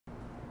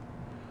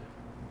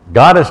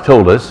God has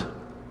told us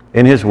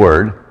in His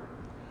Word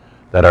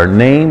that our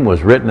name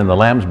was written in the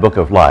Lamb's Book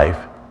of Life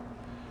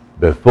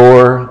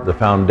before the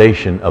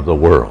foundation of the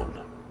world.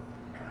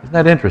 Isn't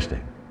that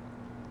interesting?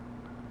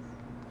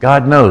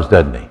 God knows,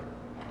 doesn't He?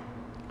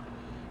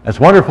 It's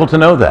wonderful to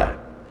know that.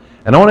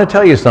 And I want to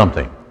tell you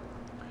something.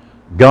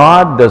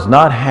 God does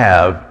not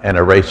have an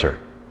eraser.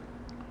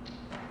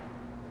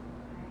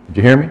 Did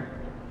you hear me?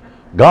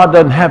 God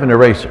doesn't have an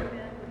eraser.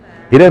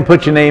 He didn't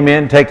put your name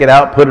in, take it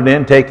out, put it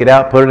in, take it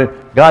out, put it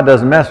in. God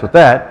doesn't mess with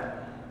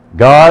that.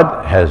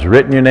 God has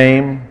written your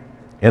name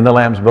in the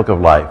Lamb's Book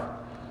of Life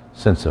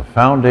since the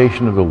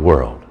foundation of the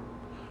world.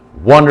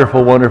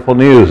 Wonderful, wonderful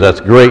news. That's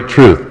great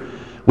truth.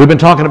 We've been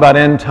talking about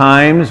end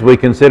times. We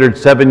considered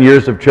 7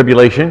 years of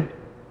tribulation.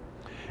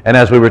 And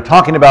as we were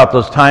talking about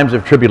those times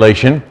of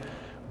tribulation,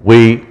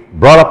 we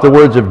brought up the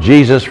words of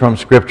Jesus from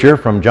Scripture,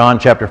 from John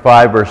chapter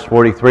 5, verse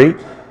 43,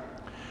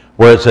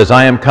 where it says,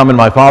 I am come in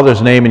my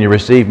Father's name, and you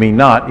receive me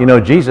not. You know,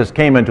 Jesus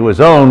came into His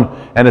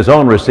own, and His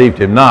own received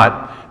Him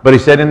not. But He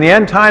said, in the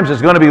end times,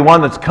 there's going to be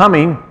one that's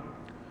coming,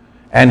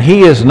 and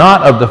He is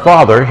not of the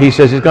Father. He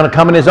says He's going to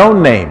come in His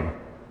own name,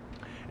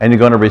 and you're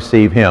going to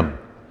receive Him.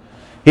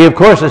 He, of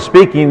course, is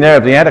speaking there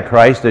of the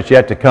Antichrist that's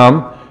yet to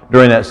come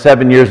during that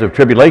 7 years of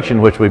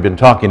tribulation, which we've been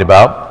talking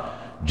about.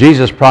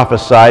 Jesus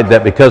prophesied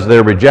that because of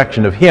their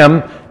rejection of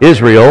Him,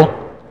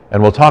 Israel,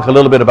 and we'll talk a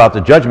little bit about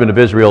the judgment of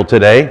Israel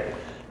today,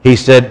 He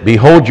said,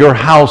 behold, your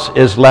house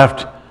is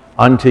left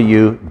unto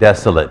you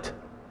desolate.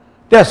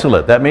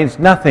 Desolate, that means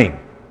nothing.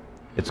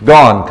 It's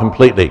gone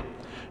completely.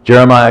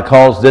 Jeremiah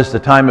calls this the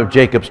time of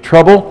Jacob's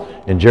trouble.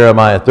 In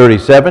Jeremiah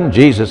 37,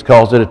 Jesus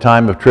calls it a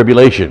time of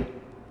tribulation.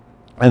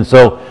 And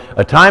so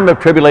a time of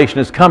tribulation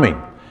is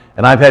coming.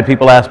 And I've had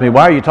people ask me,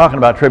 why are you talking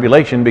about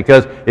tribulation?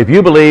 Because if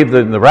you believe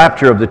in the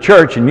rapture of the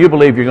church and you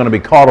believe you're going to be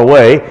caught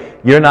away,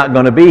 you're not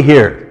going to be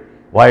here.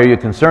 Why are you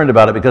concerned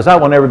about it? Because I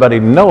want everybody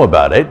to know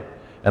about it.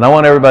 And I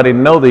want everybody to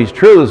know these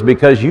truths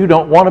because you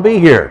don't want to be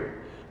here.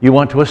 You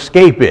want to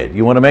escape it.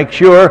 You want to make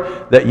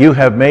sure that you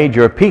have made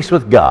your peace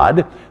with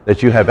God,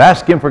 that you have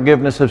asked Him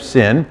forgiveness of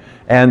sin,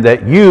 and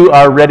that you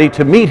are ready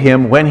to meet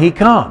Him when He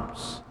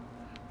comes.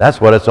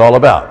 That's what it's all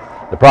about.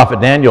 The prophet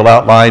Daniel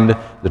outlined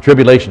the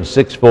tribulation's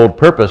sixfold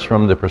purpose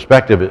from the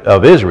perspective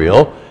of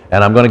Israel,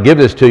 and I'm going to give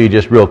this to you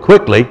just real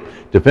quickly.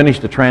 To finish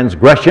the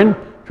transgression,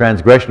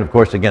 of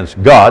course,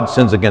 against God,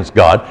 sins against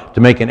God,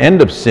 to make an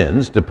end of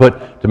sins,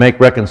 to make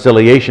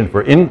reconciliation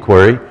for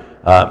inquiry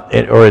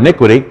or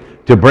iniquity,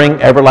 to bring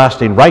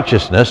everlasting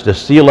righteousness, to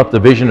seal up the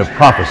vision of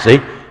prophecy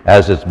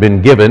as it's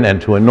been given,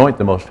 and to anoint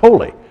the most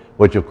holy,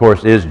 which of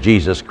course is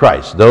Jesus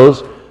Christ.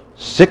 Those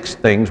 6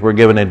 things were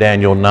given in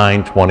Daniel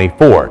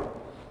 9:24.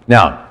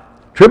 Now,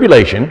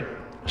 tribulation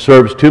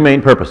serves 2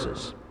 main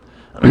purposes.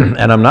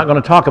 And I'm not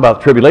going to talk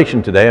about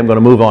tribulation today. I'm going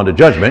to move on to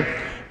judgment.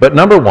 But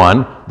number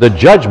 1, the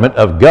judgment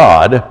of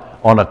God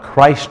on a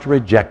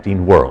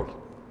Christ-rejecting world.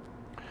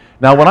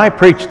 Now, when I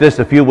preached this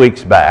a few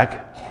weeks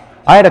back,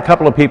 I had a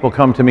couple of people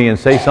come to me and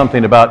say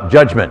something about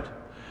judgment.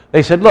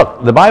 They said,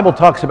 look, the Bible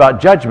talks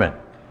about judgment.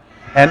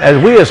 And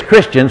as we as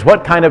Christians,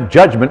 what kind of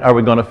judgment are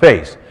we going to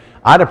face?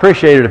 I'd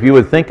appreciate it if you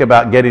would think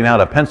about getting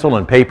out a pencil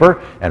and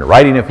paper and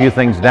writing a few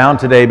things down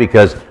today,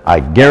 because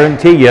I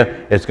guarantee you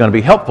it's going to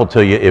be helpful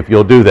to you if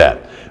you'll do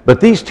that. But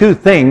these 2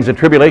 things the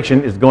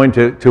tribulation is going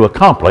to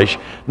accomplish.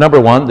 Number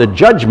 1, the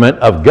judgment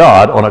of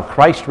God on a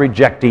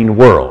Christ-rejecting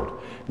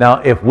world. Now,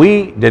 if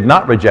we did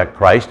not reject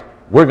Christ,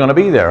 we're going to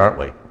be there, aren't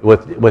we?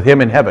 With Him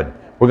in heaven.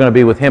 We're going to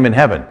be with Him in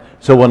heaven.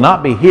 So we'll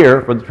not be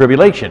here for the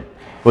tribulation,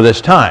 for this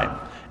time.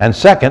 And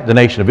second, the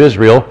nation of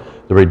Israel,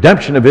 the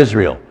redemption of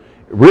Israel.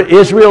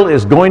 Israel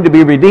is going to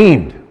be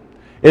redeemed.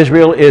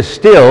 Israel is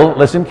still,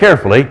 listen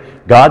carefully,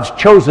 God's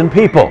chosen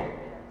people.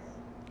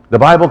 The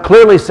Bible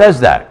clearly says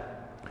that.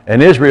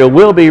 And Israel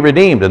will be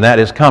redeemed, and that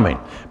is coming.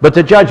 But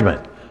the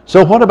judgment.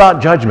 So what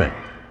about judgment?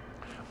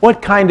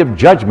 What kind of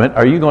judgment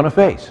are you going to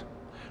face?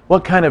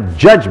 What kind of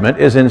judgment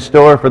is in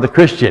store for the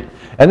Christian?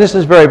 And this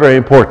is very, very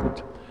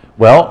important.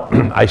 Well,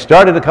 I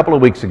started a couple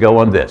of weeks ago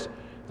on this.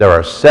 There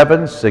are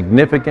 7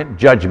 significant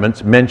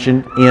judgments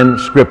mentioned in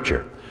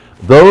Scripture.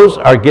 Those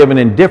are given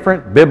in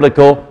different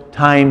biblical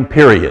time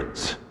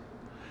periods.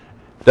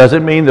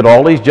 Doesn't mean that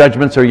all these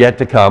judgments are yet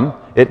to come.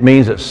 It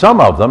means that some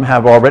of them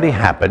have already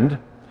happened,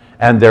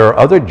 and there are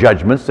other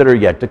judgments that are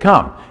yet to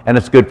come. And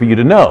it's good for you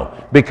to know,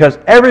 because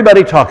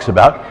everybody talks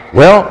about,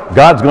 well,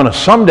 God's going to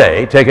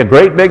someday take a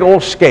great big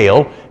old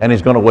scale, and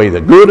He's going to weigh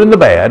the good and the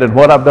bad, and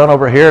what I've done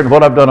over here and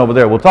what I've done over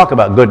there. We'll talk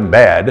about good and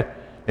bad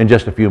in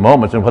just a few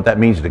moments, and what that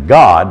means to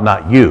God,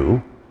 not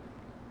you.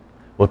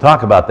 We'll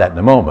talk about that in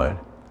a moment.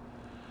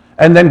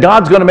 And then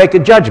God's going to make a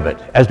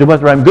judgment as to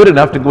whether I'm good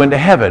enough to go into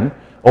heaven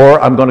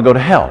or I'm going to go to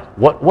hell.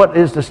 What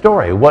is the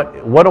story?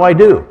 What do I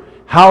do?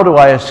 How do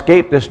I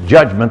escape this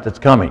judgment that's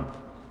coming?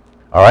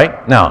 All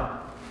right,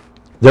 now,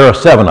 there are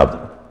 7 of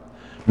them.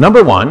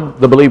 Number 1,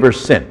 the believer's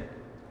sin.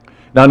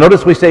 Now,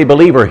 notice we say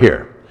believer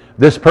here.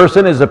 This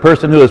person is a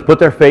person who has put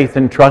their faith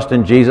and trust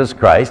in Jesus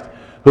Christ,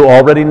 who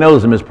already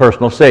knows Him as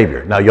personal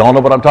Savior. Now, you all know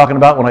what I'm talking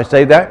about when I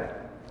say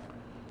that?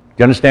 Do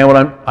you understand what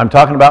I'm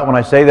talking about when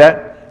I say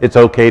that? It's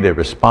okay to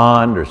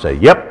respond or say,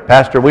 yep,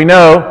 Pastor, we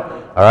know.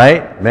 All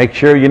right? Make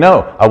sure you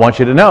know. I want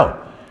you to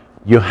know.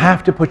 You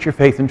have to put your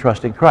faith and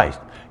trust in Christ.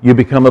 You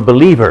become a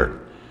believer.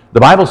 The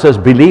Bible says,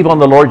 believe on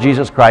the Lord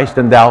Jesus Christ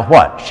and thou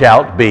what?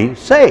 Shalt be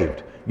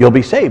saved. You'll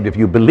be saved if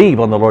you believe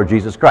on the Lord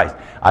Jesus Christ.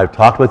 I've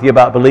talked with you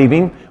about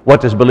believing.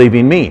 What does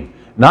believing mean?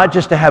 Not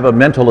just to have a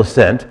mental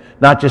assent,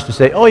 not just to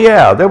say, oh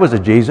yeah, there was a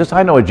Jesus,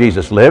 I know a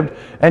Jesus lived,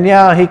 and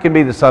yeah, he can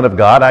be the Son of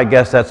God, I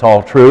guess that's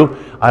all true,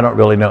 I don't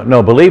really know.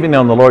 No, believing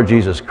on the Lord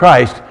Jesus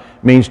Christ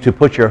means to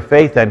put your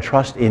faith and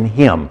trust in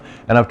him.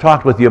 And I've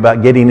talked with you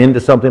about getting into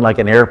something like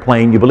an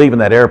airplane. You believe in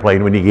that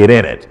airplane when you get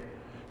in it.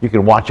 You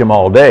can watch them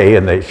all day,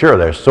 and they're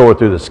soar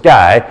through the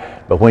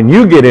sky, but when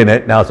you get in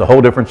it, now it's a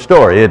whole different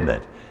story, isn't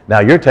it? Now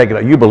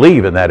you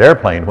believe in that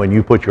airplane when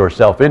you put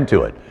yourself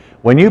into it.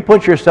 When you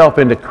put yourself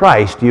into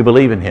Christ, you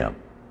believe in him.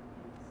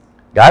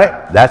 Got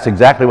it? That's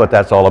exactly what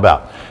that's all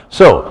about.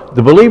 So,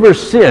 the believer's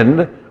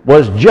sin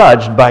was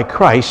judged by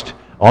Christ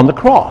on the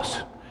cross.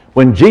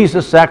 When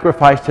Jesus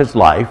sacrificed his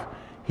life,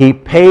 he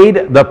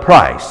paid the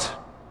price.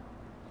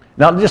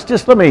 Now,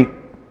 just let me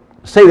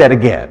say that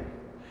again.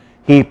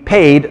 He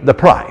paid the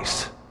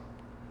price.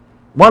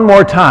 One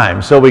more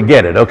time so we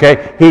get it,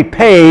 okay? He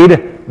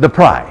paid the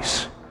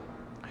price.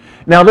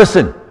 Now,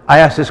 listen, I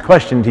ask this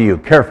question to you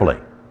carefully.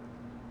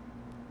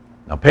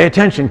 Now pay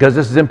attention because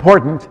this is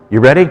important.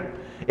 You ready?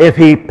 If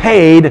he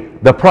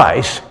paid the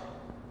price,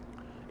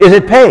 is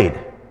it paid?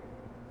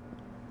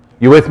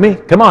 You with me?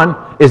 Come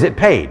on. Is it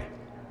paid?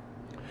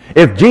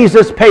 If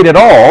Jesus paid it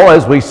all,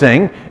 as we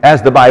sing,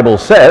 as the Bible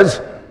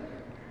says,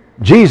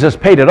 Jesus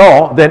paid it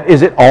all, then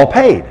is it all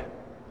paid?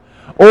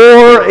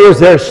 Or is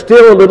there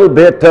still a little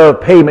bit of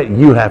payment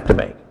you have to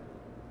make?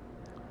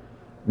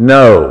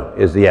 No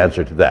is the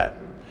answer to that.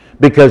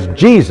 Because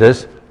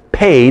Jesus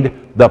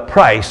paid the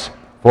price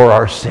for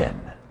our sin.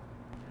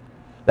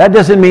 That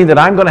doesn't mean that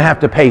I'm going to have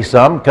to pay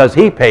some because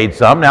he paid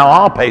some, now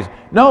I'll pay.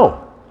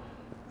 No.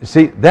 You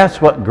see, that's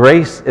what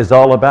grace is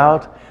all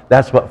about.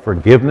 That's what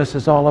forgiveness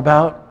is all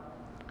about.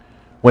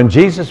 When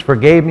Jesus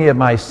forgave me of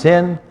my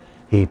sin,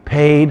 he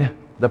paid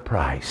the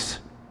price.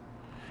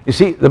 You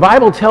see, the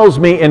Bible tells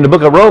me in the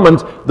book of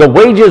Romans, the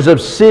wages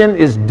of sin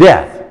is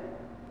death.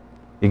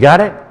 You got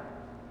it?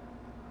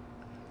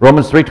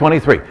 Romans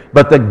 3:23.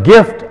 But the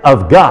gift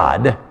of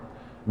God,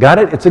 got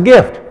it? It's a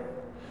gift.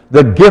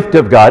 The gift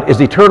of God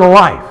is eternal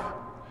life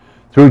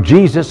through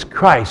Jesus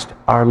Christ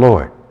our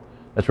Lord.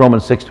 That's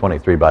Romans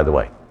 6:23, by the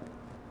way.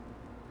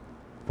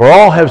 For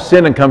all have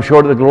sinned and come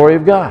short of the glory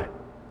of God.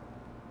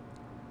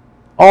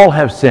 All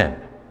have sinned.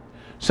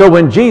 So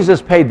when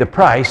Jesus paid the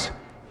price,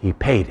 he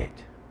paid it.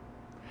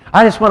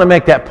 I just want to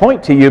make that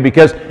point to you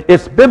because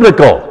it's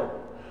biblical.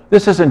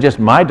 This isn't just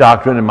my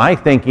doctrine and my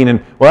thinking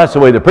and, well, that's the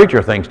way the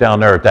preacher thinks down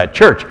there at that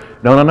church.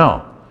 No, no,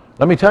 no.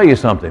 Let me tell you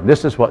something.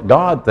 This is what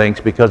God thinks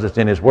because it's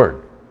in his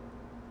word.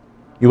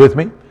 You with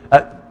me?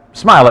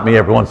 Smile at me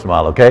every once in a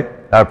while, okay?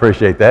 I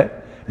appreciate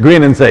that.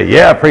 Grin and say,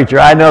 yeah, preacher,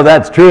 I know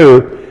that's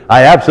true.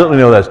 I absolutely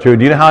know that's true.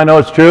 Do you know how I know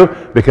it's true?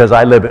 Because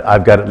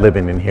I've got it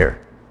living in here.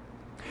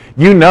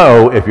 You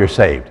know if you're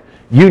saved.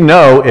 You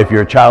know if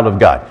you're a child of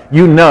God.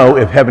 You know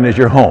if heaven is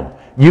your home.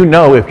 You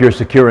know if you're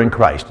secure in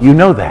Christ. You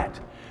know that.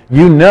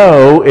 You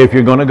know if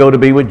you're going to go to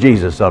be with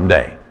Jesus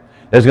someday.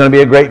 There's going to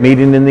be a great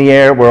meeting in the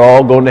air. We're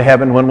all going to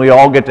heaven. When we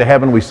all get to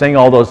heaven, we sing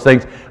all those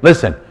things.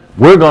 Listen,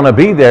 we're going to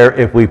be there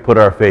if we put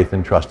our faith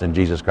and trust in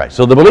Jesus Christ.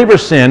 So the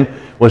believer's sin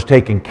was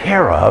taken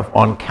care of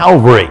on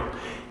Calvary.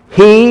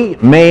 He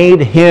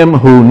made him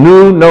who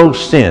knew no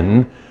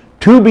sin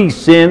to be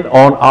sin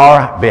on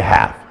our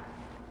behalf,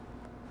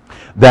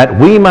 that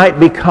we might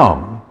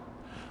become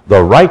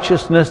the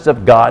righteousness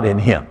of God in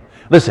him.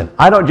 Listen,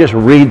 I don't just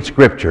read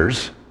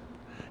scriptures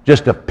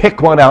just to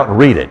pick one out and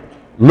read it.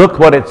 Look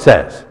what it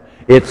says.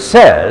 It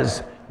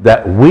says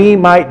that we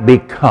might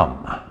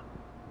become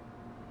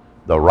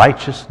the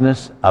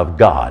righteousness of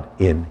God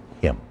in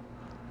him.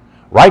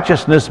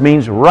 Righteousness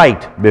means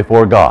right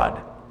before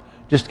God.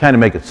 Just to kind of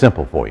make it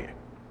simple for you.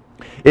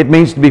 It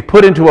means to be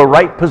put into a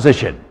right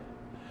position.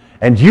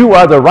 And you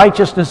are the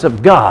righteousness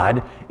of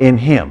God in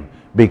him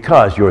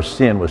because your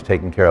sin was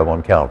taken care of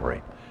on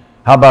Calvary.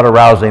 How about a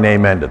rousing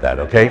amen to that,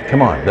 okay?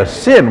 Come on. The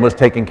sin was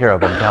taken care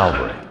of on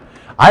Calvary.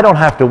 I don't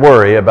have to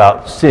worry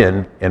about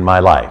sin in my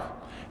life.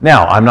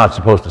 Now, I'm not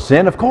supposed to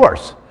sin, of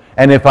course.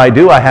 And if I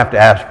do, I have to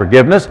ask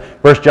forgiveness.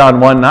 1 John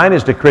 1:9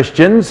 is to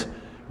Christians,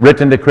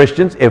 written to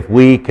Christians. If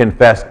we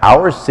confess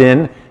our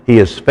sin, he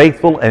is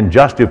faithful and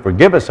just to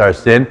forgive us our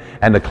sin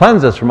and to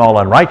cleanse us from all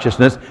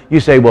unrighteousness. You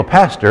say, well,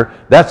 Pastor,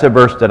 that's a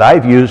verse that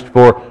I've used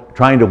for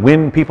trying to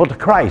win people to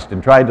Christ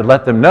and trying to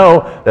let them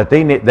know that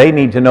they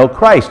need to know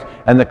Christ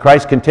and that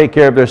Christ can take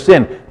care of their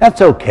sin.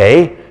 That's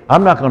okay.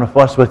 I'm not going to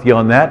fuss with you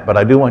on that, but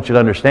I do want you to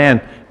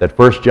understand that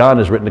 1 John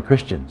is written to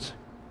Christians.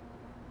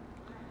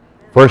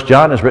 1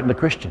 John is written to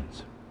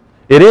Christians.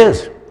 It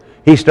is.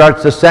 He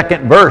starts the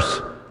second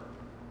verse.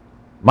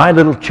 My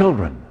little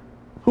children.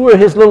 Who are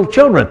his little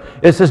children?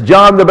 It says,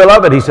 John the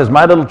beloved. He says,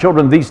 my little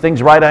children, these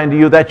things write I unto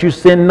you that you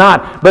sin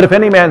not. But if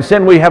any man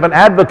sin, we have an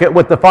advocate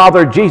with the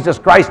Father, Jesus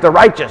Christ the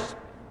righteous.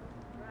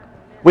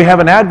 We have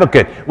an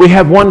advocate. We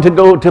have one to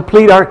go to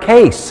plead our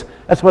case.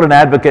 That's what an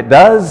advocate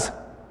does.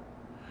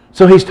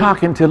 So he's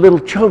talking to little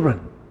children.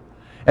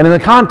 And in the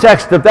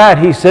context of that,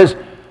 he says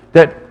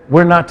that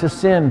we're not to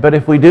sin, but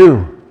if we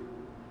do,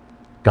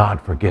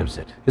 God forgives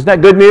it. Isn't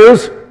that good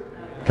news?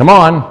 Come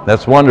on,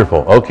 that's wonderful.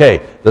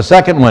 Okay, the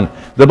second one,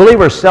 the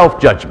believer's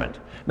self-judgment.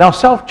 Now,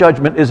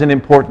 self-judgment is an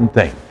important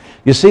thing.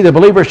 You see, the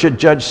believer should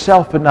judge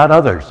self and not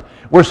others.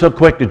 We're so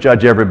quick to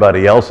judge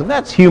everybody else, and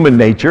that's human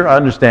nature. I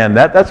understand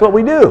that. That's what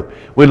we do.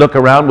 We look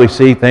around, we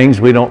see things,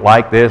 we don't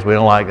like this, we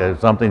don't like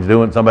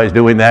somebody's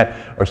doing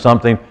that or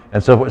something,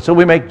 and so forth. So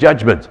we make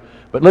judgments.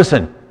 But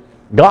listen,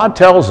 God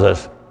tells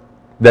us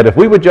that if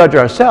we would judge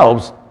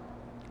ourselves,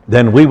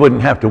 then we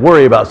wouldn't have to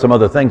worry about some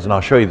other things, and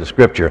I'll show you the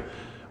scripture.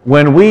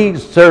 When we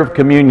serve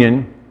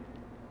communion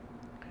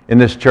in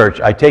this church,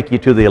 I take you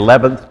to the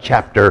 11th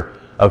chapter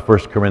of 1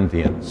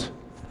 Corinthians.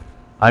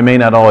 I may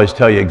not always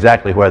tell you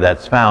exactly where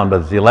that's found,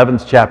 but it's the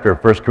 11th chapter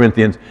of 1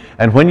 Corinthians.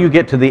 And when you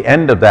get to the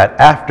end of that,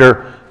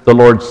 after the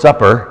Lord's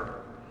Supper,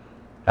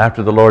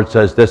 after the Lord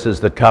says, this is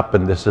the cup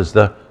and this is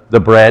the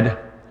bread,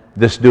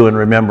 this do in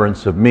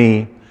remembrance of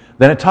me,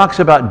 then it talks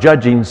about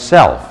judging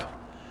self.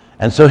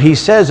 And so he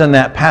says in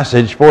that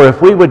passage, for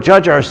if we would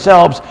judge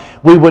ourselves,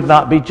 we would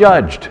not be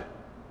judged.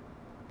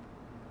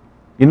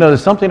 You know,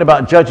 there's something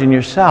about judging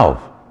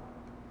yourself.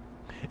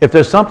 If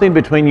there's something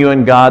between you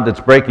and God that's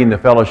breaking the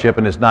fellowship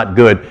and it's not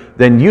good,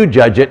 then you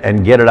judge it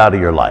and get it out of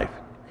your life.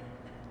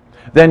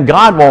 Then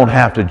God won't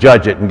have to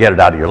judge it and get it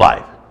out of your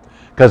life,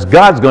 because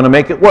God's going to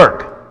make it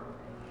work.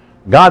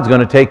 God's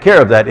going to take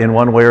care of that in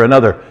one way or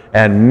another,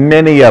 and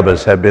many of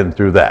us have been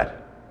through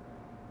that.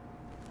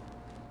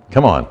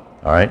 Come on,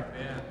 all right?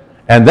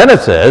 And then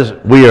it says,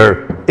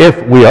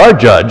 if we are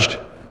judged,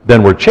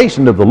 then we're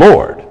chastened of the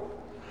Lord,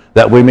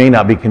 that we may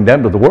not be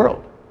condemned of the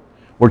world.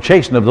 We're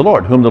chastened of the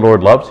Lord. Whom the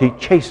Lord loves, he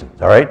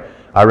chastens, all right?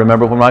 I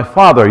remember when my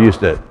father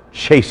used to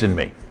chasten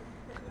me.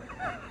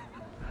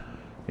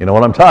 You know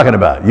what I'm talking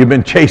about. You've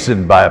been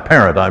chastened by a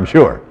parent, I'm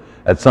sure,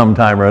 at some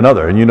time or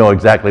another, and you know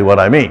exactly what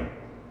I mean.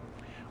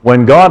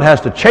 When God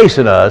has to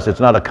chasten us, it's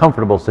not a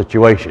comfortable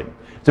situation.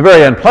 It's a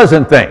very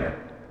unpleasant thing.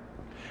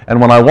 And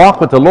when I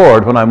walk with the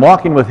Lord, when I'm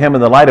walking with him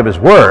in the light of his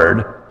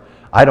word,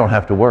 I don't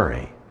have to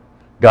worry.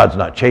 God's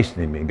not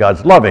chastening me.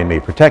 God's loving me,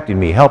 protecting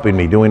me, helping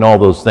me, doing all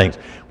those things.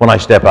 When I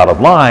step out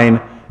of line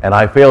and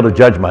I fail to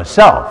judge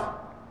myself,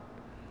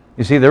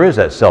 you see, there is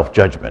that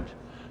self-judgment.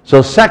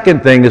 So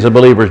second thing is a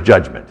believer's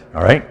judgment,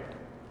 all right?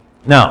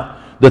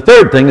 Now, the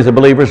third thing is a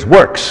believer's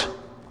works.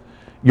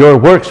 Your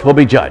works will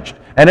be judged.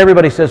 And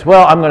everybody says,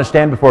 well, I'm going to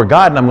stand before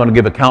God and I'm going to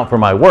give account for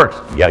my works.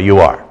 Yeah, you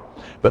are.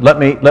 But let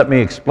me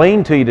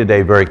explain to you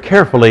today very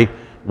carefully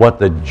what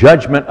the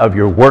judgment of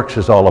your works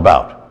is all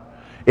about.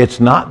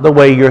 It's not the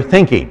way you're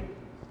thinking.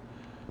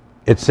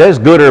 It says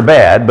good or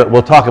bad, but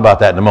we'll talk about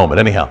that in a moment.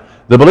 Anyhow,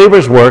 the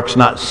believer's works,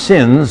 not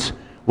sins,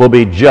 will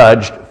be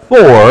judged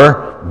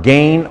for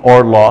gain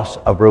or loss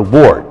of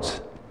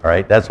rewards. All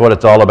right, that's what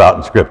it's all about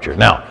in Scripture.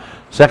 Now,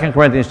 2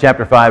 Corinthians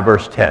chapter 5,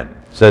 verse 10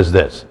 says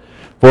this,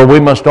 for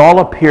we must all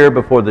appear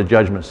before the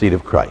judgment seat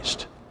of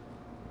Christ,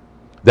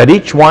 that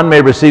each one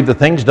may receive the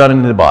things done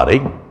in the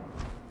body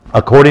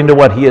according to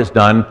what he has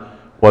done,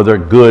 whether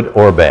good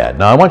or bad.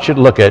 Now, I want you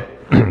to look at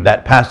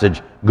that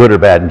passage, good or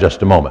bad, in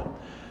just a moment.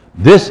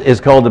 This is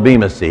called the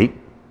Bema seat,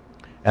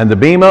 and the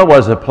Bema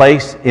was a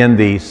place in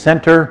the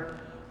center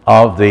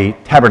of the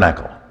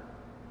tabernacle,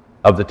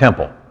 of the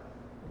temple.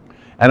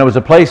 And it was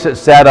a place that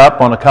sat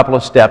up on a couple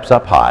of steps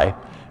up high,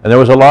 and there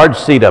was a large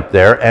seat up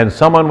there, and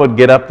someone would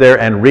get up there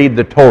and read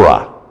the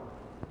Torah.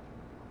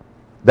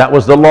 That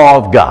was the law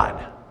of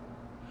God.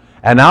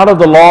 And out of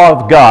the law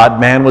of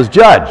God, man was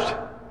judged.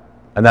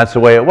 And that's the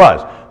way it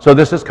was. So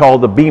this is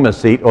called the Bema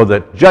seat, or the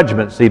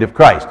judgment seat of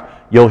Christ.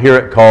 You'll hear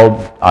it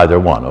called either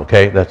one,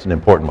 okay? That's an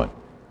important one.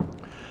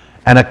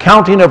 An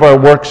accounting of our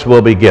works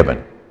will be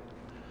given.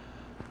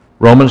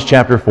 Romans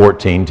chapter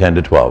 14, 10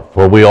 to 12.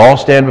 For we all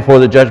stand before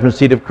the judgment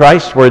seat of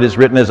Christ, for it is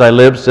written, as I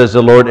live, says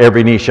the Lord,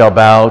 every knee shall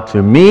bow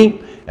to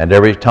me, and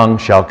every tongue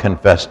shall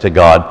confess to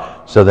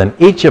God. So then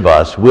each of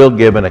us will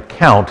give an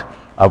account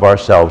of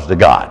ourselves to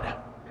God.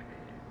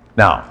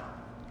 Now,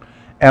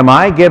 am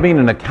I giving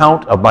an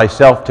account of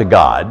myself to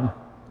God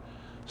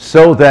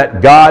so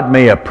that God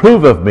may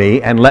approve of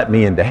me and let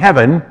me into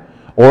heaven,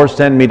 or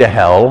send me to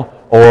hell,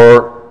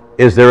 or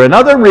is there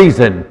another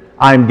reason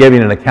I'm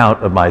giving an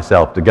account of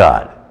myself to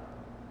God?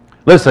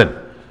 Listen,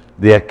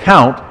 the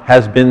account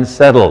has been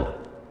settled.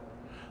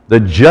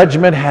 The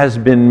judgment has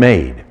been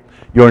made.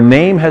 Your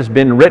name has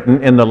been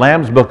written in the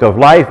Lamb's Book of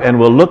Life, and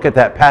we'll look at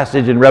that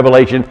passage in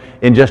Revelation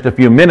in just a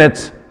few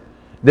minutes.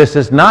 This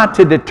is not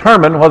to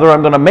determine whether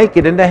I'm going to make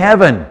it into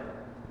heaven.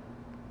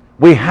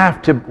 We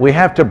have to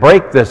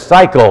break this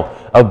cycle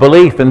of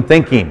belief and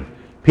thinking.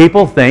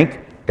 People think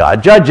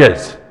God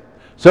judges.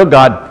 So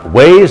God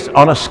weighs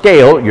on a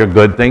scale your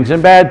good things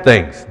and bad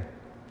things.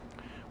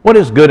 What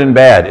is good and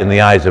bad in the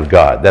eyes of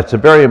God? That's a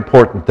very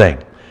important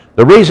thing.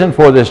 The reason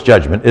for this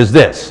judgment is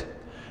this.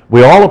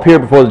 We all appear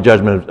before the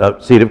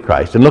judgment seat of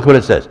Christ, and look what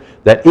it says,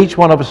 that each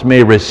one of us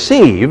may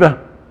receive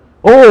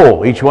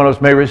Oh, each one of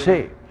us may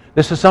receive.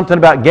 This is something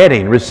about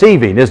getting,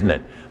 receiving, isn't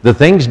it? The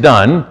things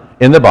done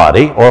in the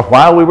body, or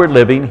while we were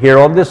living here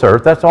on this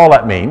earth, that's all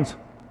that means,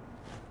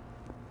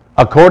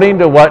 according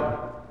to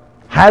what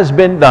has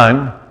been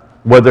done,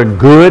 whether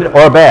good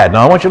or bad.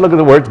 Now I want you to look at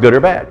the words good or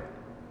bad.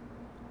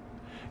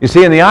 You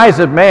see, in the eyes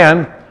of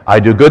man, I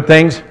do good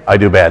things, I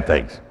do bad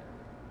things.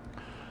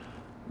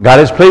 God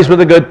is pleased with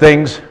the good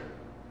things,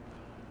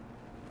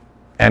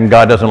 and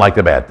God doesn't like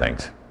the bad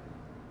things.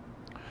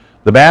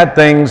 The bad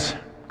things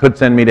could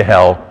send me to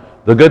hell.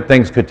 The good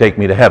things could take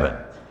me to heaven.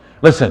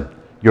 Listen,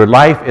 your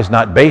life is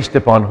not based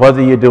upon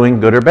whether you're doing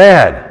good or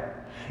bad.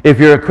 If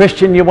you're a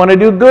Christian, you want to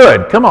do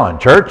good. Come on,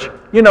 church.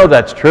 You know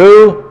that's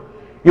true.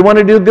 You want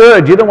to do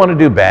good. You don't want to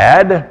do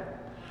bad.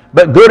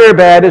 But good or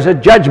bad is a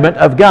judgment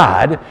of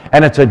God,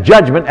 and it's a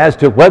judgment as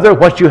to whether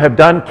what you have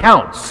done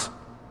counts.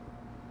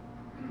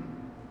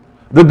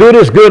 The good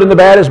is good and the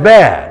bad is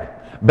bad.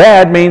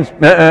 Bad means,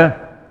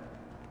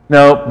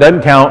 no,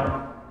 doesn't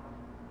count.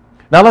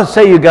 Now let's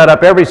say you got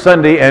up every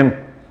Sunday and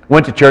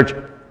went to church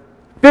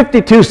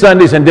 52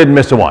 Sundays and didn't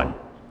miss a one.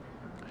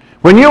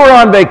 When you were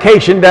on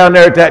vacation down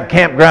there at that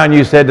campground,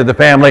 you said to the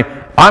family,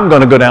 I'm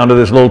going to go down to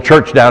this little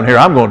church down here.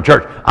 I'm going to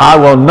church. I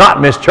will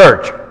not miss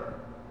church.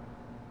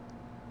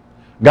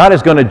 God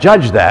is going to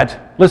judge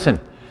that. Listen,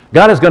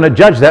 God is going to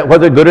judge that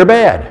whether good or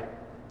bad.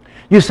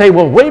 You say,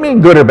 well, what do you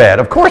mean good or bad?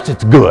 Of course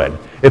it's good.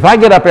 If I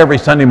get up every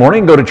Sunday morning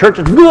and go to church,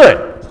 it's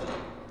good.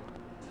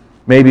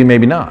 Maybe,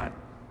 maybe not.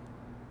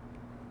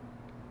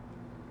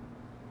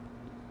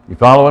 You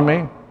following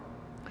me?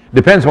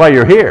 Depends why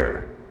you're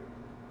here.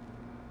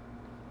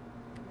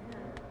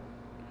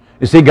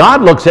 You see,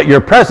 God looks at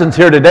your presence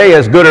here today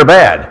as good or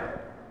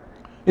bad.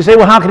 You say,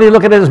 well, how can He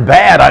look at it as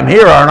bad? I'm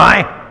here, aren't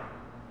I?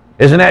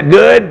 Isn't that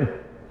good?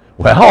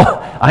 Well,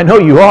 I know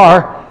you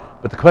are,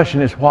 but the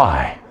question is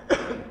why?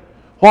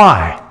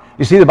 Why?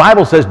 You see, the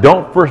Bible says,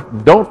 don't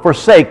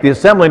forsake the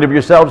assembling of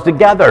yourselves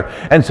together.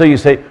 And so you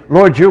say,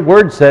 Lord, your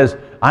word says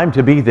I'm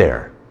to be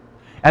there.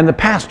 And the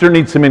pastor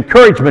needs some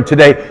encouragement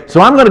today,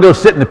 so I'm going to go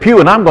sit in the pew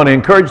and I'm going to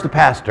encourage the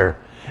pastor.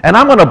 And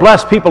I'm going to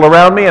bless people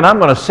around me, and I'm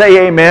going to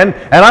say amen,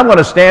 and I'm going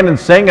to stand and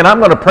sing, and I'm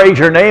going to praise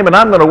your name, and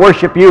I'm going to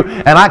worship you,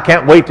 and I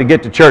can't wait to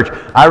get to church.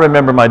 I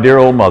remember my dear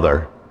old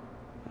mother.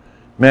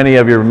 Many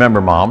of you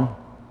remember Mom.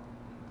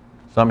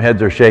 Some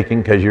heads are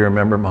shaking because you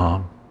remember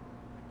Mom.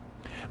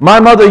 My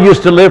mother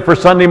used to live for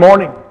Sunday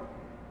morning.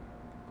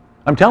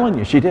 I'm telling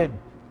you, she did.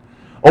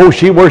 Oh,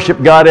 she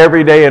worshiped God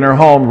every day in her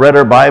home, read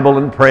her Bible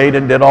and prayed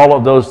and did all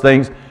of those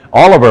things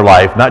all of her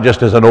life, not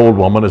just as an old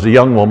woman, as a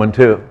young woman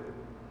too.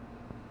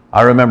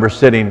 I remember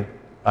seeing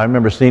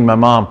my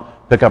mom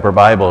pick up her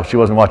Bible. She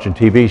wasn't watching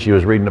TV, she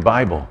was reading the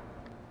Bible.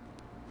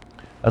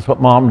 That's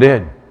what Mom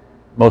did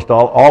most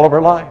all of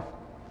her life.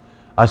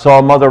 I saw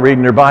a mother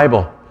reading her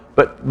Bible.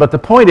 But the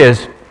point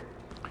is,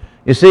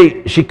 you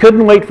see, she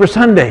couldn't wait for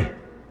Sunday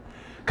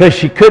because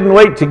she couldn't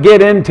wait to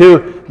get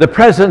into the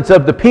presence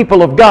of the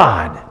people of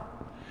God.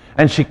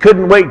 And she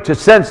couldn't wait to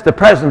sense the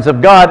presence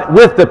of God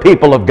with the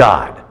people of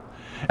God.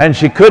 And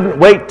she couldn't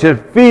wait to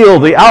feel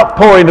the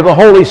outpouring of the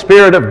Holy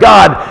Spirit of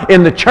God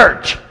in the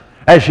church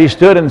as she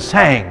stood and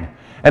sang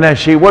and as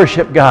she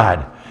worshiped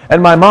God.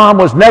 And my mom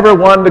was never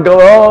one to go,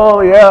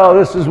 oh yeah,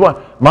 this is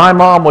what. My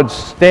mom would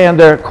stand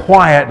there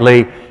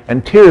quietly,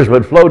 and tears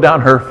would flow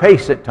down her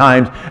face at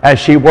times as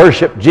she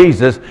worshiped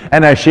Jesus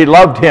and as she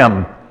loved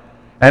Him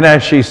and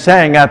as she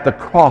sang at the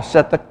cross,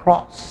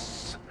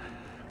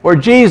 where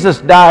Jesus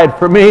died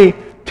for me.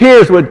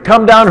 Tears would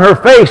come down her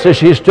face as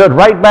she stood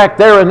right back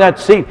there in that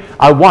seat.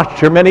 I watched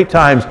her many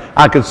times.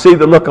 I could see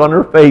the look on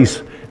her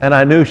face, and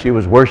I knew she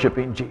was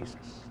worshiping Jesus.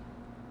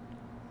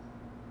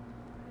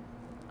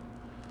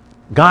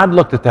 God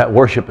looked at that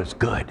worship as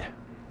good.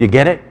 You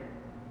get it?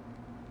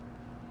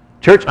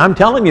 Church, I'm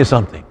telling you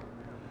something.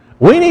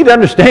 We need to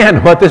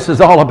understand what this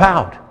is all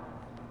about.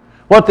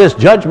 What this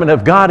judgment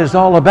of God is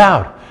all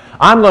about.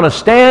 I'm going to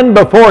stand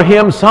before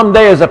Him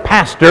someday as a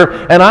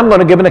pastor, and I'm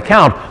going to give an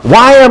account.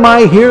 Why am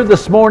I here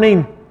this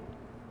morning?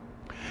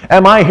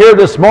 Am I here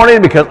this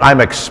morning because I'm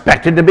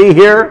expected to be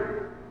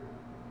here?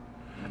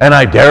 And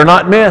I dare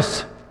not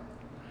miss.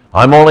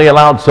 I'm only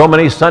allowed so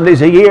many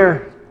Sundays a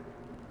year.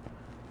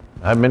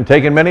 I've been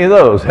taking many of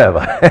those, have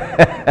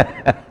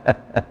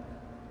I?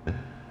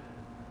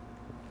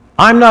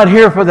 I'm not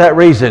here for that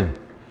reason.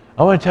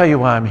 I want to tell you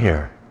why I'm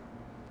here.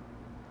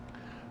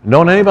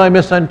 Don't anybody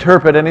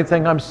misinterpret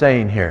anything I'm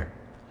saying here.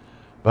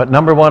 But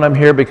number one, I'm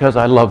here because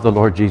I love the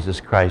Lord Jesus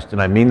Christ, and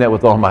I mean that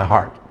with all my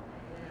heart.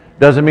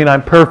 Doesn't mean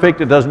I'm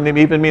perfect. It doesn't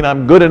even mean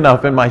I'm good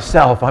enough in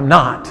myself. I'm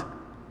not.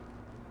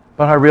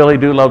 But I really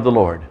do love the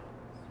Lord.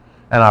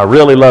 And I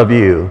really love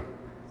you.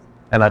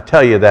 And I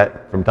tell you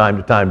that from time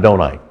to time,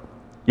 don't I?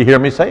 You hear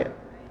me say it?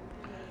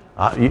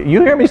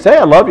 You hear me say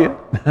I love you.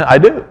 I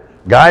do.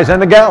 Guys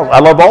and the gals, I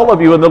love all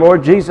of you in the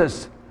Lord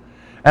Jesus.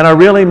 And I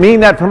really mean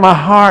that from my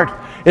heart.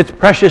 It's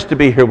precious to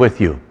be here with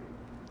you.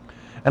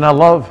 And I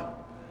love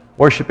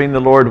worshiping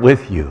the Lord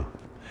with you.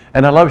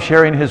 And I love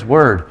sharing His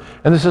Word.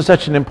 And this is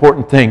such an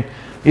important thing.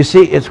 You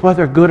see, it's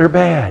whether good or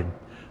bad.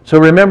 So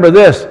remember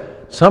this.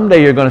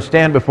 someday you're going to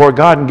stand before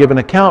God and give an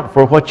account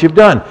for what you've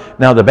done.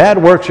 Now, the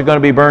bad works are going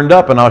to be burned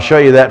up, and I'll show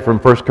you that from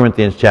 1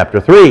 Corinthians chapter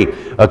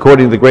 3.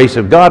 According to the grace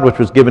of God, which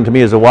was given to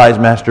me as a wise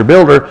master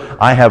builder,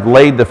 I have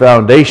laid the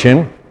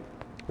foundation,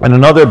 and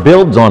another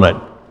builds on it.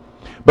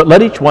 But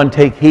let each one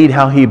take heed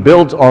how he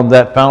builds on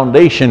that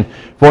foundation.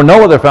 For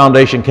no other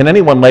foundation can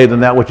anyone lay than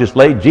that which is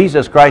laid.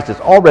 Jesus Christ is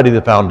already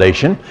the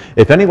foundation.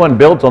 If anyone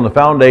builds on the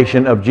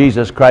foundation of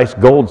Jesus Christ,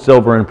 gold,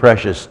 silver, and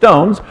precious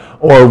stones,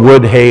 or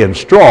wood, hay, and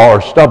straw,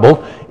 or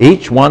stubble,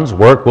 each one's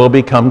work will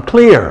become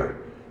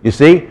clear. You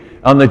see,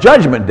 on the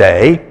judgment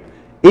day,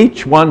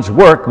 each one's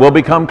work will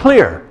become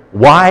clear.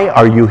 Why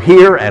are you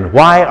here, and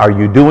why are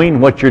you doing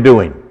what you're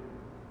doing?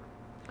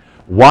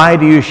 Why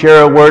do you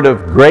share a word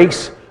of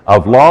grace,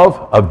 of love,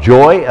 of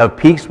joy, of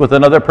peace with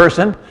another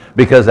person?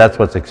 Because that's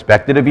what's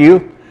expected of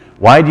you.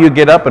 Why do you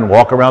get up and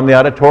walk around the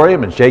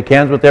auditorium and shake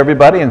hands with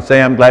everybody and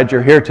say, I'm glad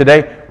you're here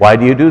today? Why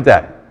do you do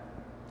that?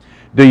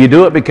 Do you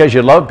do it because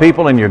you love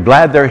people and you're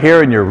glad they're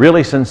here and you're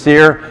really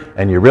sincere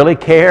and you really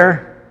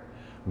care?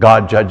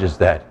 God judges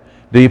that.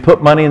 Do you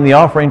put money in the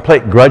offering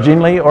plate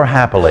grudgingly or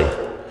happily?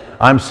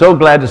 I'm so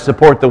glad to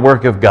support the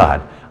work of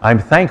God. I'm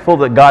thankful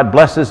that God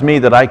blesses me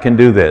that I can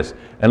do this.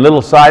 And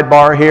little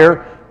sidebar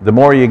here, the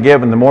more you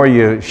give and the more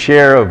you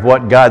share of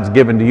what God's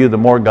given to you, the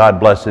more God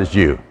blesses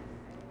you.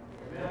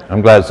 I'm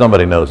glad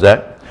somebody knows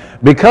that.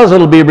 Because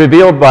it'll be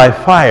revealed by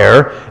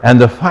fire, and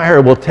the fire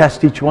will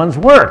test each one's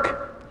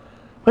work.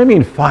 What do you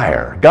mean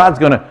fire? God's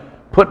going to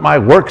put my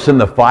works in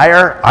the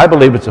fire? I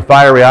believe it's a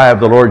fiery eye of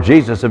the Lord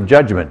Jesus of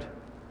judgment.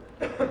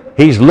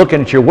 He's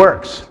looking at your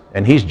works,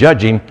 and He's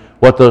judging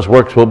what those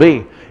works will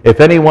be. If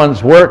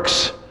anyone's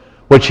works,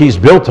 which he's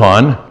built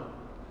on.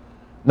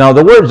 Now,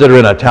 the words that are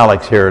in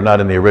italics here are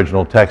not in the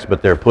original text,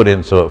 but they're put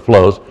in so it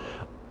flows.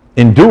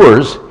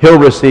 Endures, he'll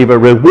receive a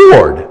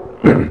reward.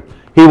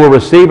 He will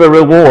receive a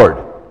reward.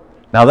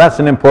 Now, that's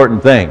an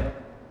important thing.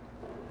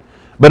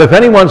 But if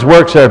anyone's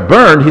works are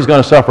burned, he's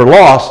going to suffer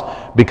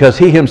loss because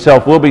he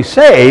himself will be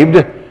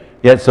saved,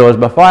 yet so is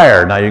by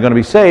fire. Now, you're going to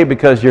be saved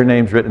because your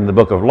name's written in the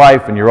book of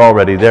life and you're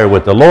already there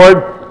with the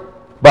Lord.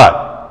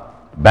 But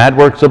bad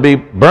works will be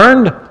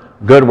burned,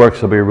 good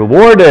works will be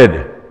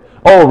rewarded.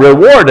 Oh,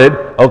 rewarded?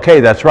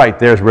 Okay, that's right.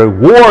 There's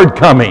reward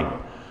coming.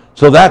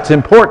 So that's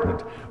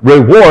important.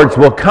 Rewards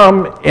will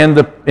come in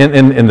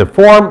the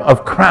form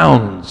of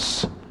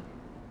crowns.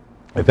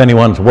 If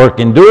anyone's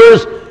work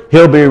endures,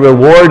 he'll be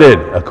rewarded,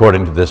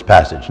 according to this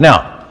passage.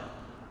 Now,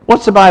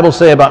 what's the Bible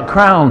say about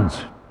crowns?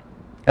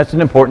 That's an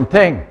important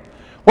thing.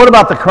 What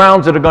about the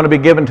crowns that are going to be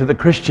given to the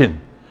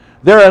Christian?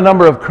 There are a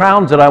number of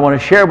crowns that I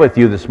want to share with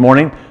you this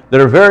morning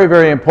that are very,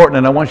 very important,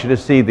 and I want you to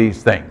see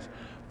these things.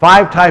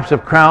 5 types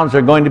of crowns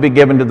are going to be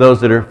given to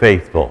those that are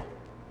faithful.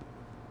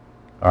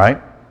 All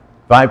right?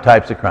 5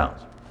 types of crowns.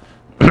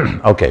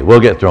 Okay, we'll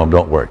get through them,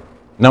 don't worry.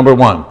 Number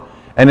 1,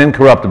 an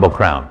incorruptible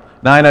crown.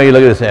 Now, I know you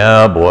look at this and say,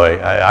 oh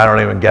boy, I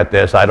don't even get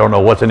this. I don't know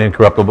what's an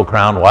incorruptible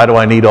crown. Why do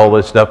I need all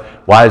this stuff?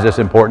 Why is this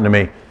important to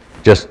me?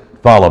 Just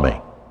follow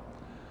me.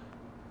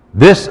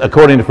 This,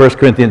 according to 1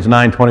 Corinthians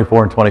 9,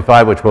 24 and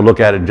 25, which we'll look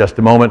at in just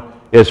a moment,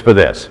 is for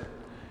this.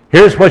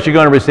 Here's what you're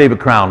going to receive a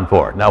crown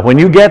for. Now, when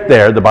you get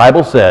there, the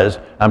Bible says,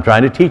 I'm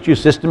trying to teach you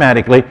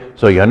systematically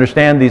so you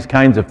understand these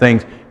kinds of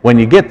things. When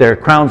you get there,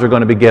 crowns are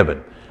going to be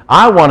given.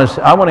 I want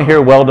to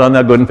hear, well done,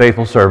 thou good and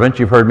faithful servant.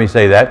 You've heard me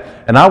say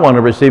that. And I want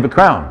to receive a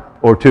crown,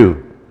 or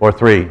 2, or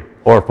 3,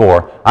 or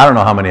 4. I don't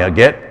know how many I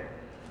get.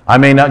 I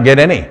may not get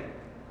any.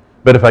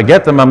 But if I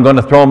get them, I'm going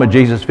to throw them at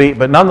Jesus' feet.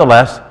 But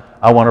nonetheless,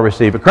 I want to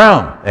receive a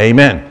crown.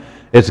 Amen.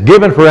 It's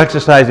given for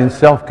exercising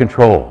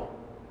self-control.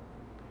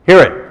 Hear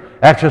it.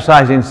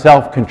 Exercising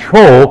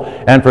self-control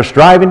and for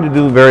striving to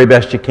do the very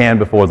best you can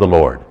before the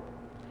Lord.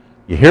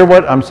 You hear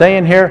what I'm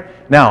saying here?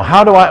 Now,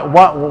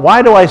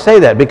 why do I say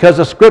that? Because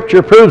the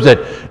Scripture proves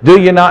it. Do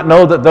you not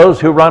know that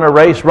those who run a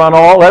race run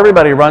all?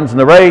 Everybody runs in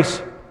the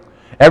race.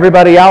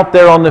 Everybody out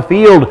there on the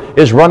field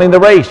is running the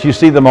race. You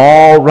see them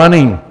all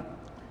running.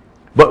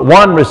 But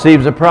one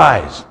receives a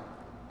prize.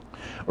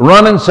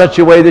 Run in such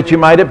a way that you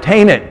might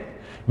obtain it.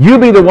 You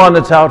be the one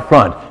that's out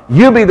front.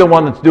 You be the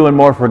one that's doing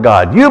more for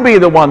God. You be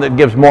the one that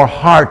gives more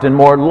heart and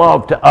more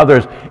love to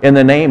others in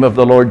the name of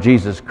the Lord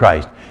Jesus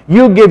Christ.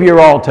 You give your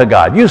all to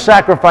God. You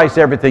sacrifice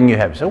everything you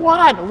have. So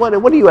what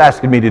are you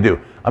asking me to do?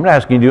 I'm not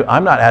asking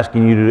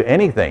you to do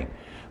anything.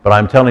 But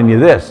I'm telling you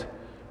this,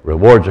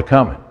 rewards are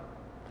coming.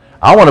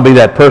 I want to be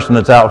that person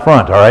that's out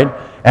front, all right?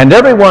 And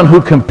everyone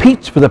who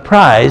competes for the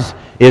prize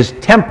is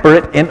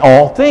temperate in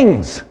all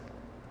things.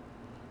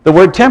 The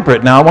word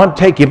temperate, now I want to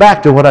take you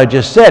back to what I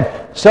just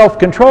said.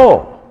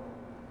 Self-control.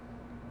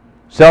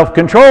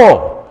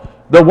 Self-control.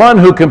 The one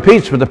who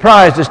competes for the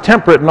prize is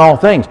temperate in all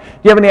things. Do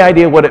you have any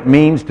idea what it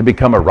means to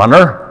become a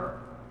runner?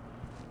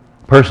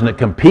 A person that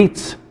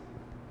competes?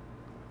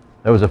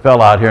 There was a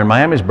fellow out here in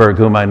Miamisburg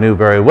whom I knew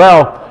very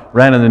well,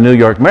 ran in the New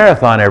York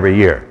Marathon every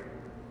year.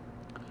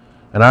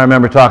 And I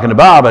remember talking to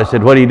Bob. I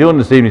said, what are you doing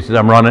this evening? He says,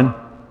 I'm running.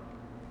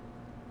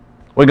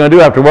 What are you going to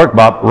do after work,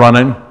 Bob?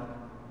 Running.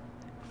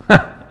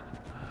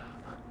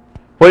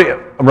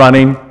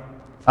 Running.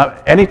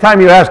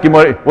 Anytime you ask him,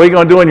 what are you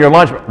going to do in your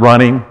lunch?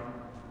 Running.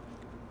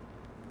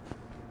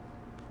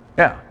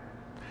 Yeah.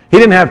 He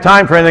didn't have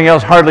time for anything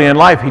else hardly in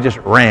life. He just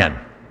ran.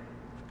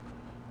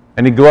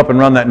 And he'd go up and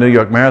run that New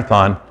York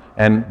Marathon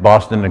and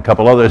Boston and a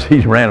couple others. He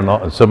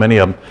ran so many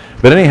of them.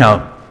 But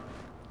anyhow,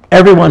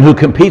 everyone who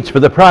competes for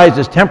the prize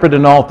is temperate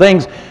in all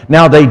things.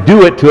 Now they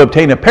do it to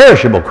obtain a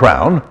perishable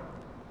crown.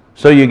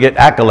 So you get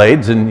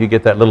accolades and you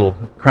get that little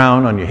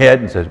crown on your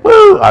head and says,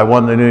 woo, I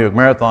won the New York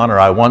Marathon or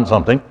I won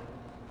something.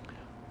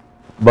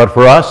 But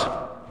for us,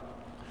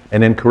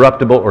 an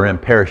incorruptible or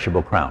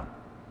imperishable crown.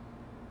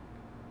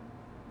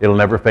 It'll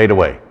never fade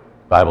away,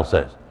 the Bible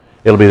says.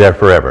 It'll be there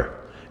forever.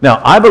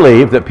 Now, I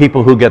believe that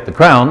people who get the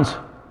crowns,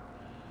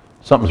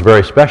 something's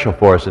very special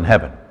for us in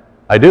heaven.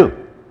 I do.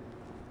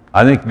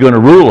 I think you're going to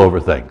rule over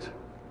things.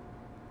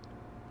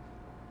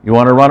 You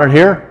want to run it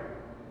here?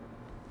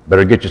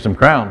 Better get you some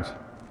crowns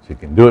so you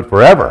can do it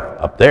forever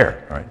up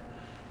there. Right?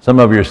 Some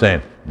of you are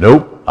saying,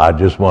 nope, I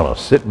just want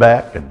to sit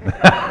back and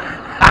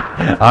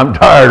I'm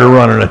tired of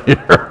running it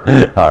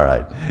here. All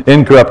right.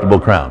 Incorruptible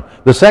crown.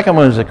 The second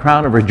one is a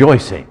crown of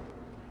rejoicing.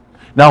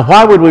 Now,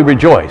 why would we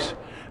rejoice?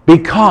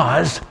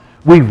 Because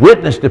we've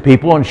witnessed to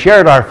people and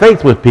shared our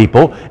faith with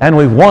people, and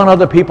we've won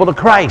other people to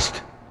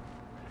Christ.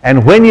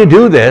 And when you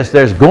do this,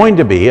 there's going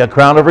to be a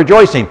crown of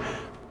rejoicing.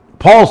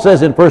 Paul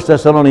says in 1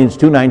 Thessalonians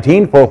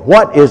 2:19, for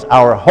what is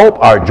our hope,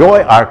 our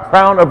joy, our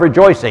crown of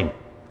rejoicing?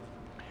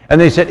 And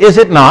they said, is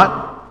it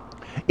not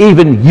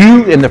even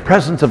you in the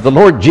presence of the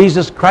Lord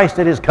Jesus Christ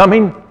at his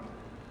coming?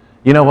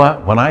 You know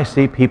what? When I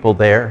see people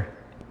there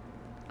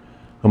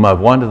whom I've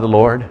won to the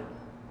Lord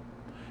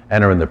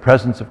and are in the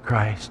presence of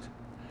Christ,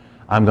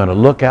 I'm going to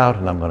look out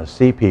and I'm going to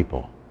see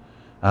people.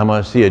 I'm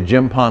going to see a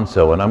Jim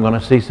Ponso and I'm going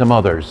to see some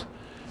others.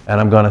 And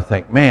I'm going to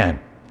think, man,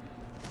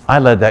 I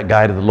led that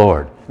guy to the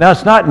Lord. Now,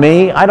 it's not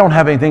me. I don't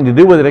have anything to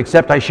do with it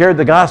except I shared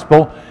the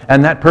gospel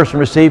and that person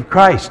received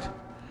Christ.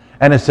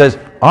 And it says,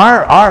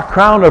 our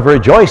crown of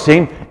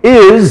rejoicing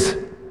is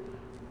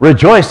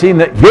rejoicing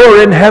that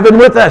you're in heaven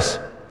with us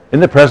in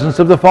the presence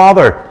of the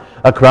Father.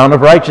 A crown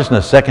of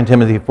righteousness, 2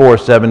 Timothy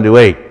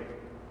 4:7-8.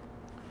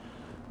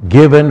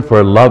 Given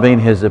for loving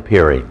his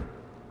appearing.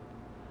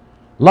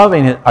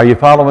 Loving it. Are you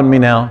following me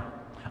now?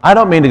 I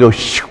don't mean to go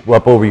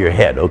up over your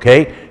head,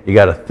 okay? You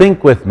got to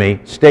think with me,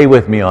 stay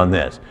with me on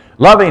this.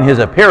 Loving his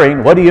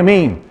appearing, what do you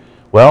mean?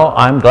 Well,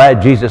 I'm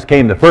glad Jesus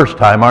came the first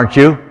time, aren't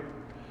you?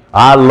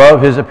 I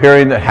love his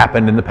appearing that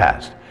happened in the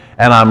past.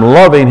 And I'm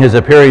loving his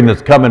appearing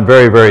that's coming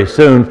very, very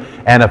soon.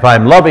 And if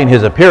I'm loving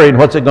his appearing,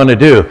 what's it going to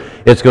do?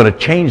 It's going to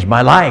change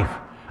my life.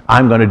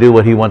 I'm going to do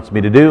what he wants me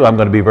to do. I'm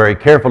going to be very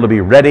careful to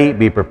be ready,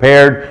 be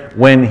prepared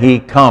when he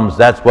comes.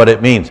 That's what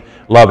it means,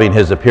 loving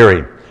his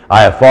appearing.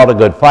 I have fought a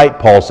good fight,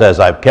 Paul says.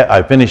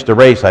 I've finished the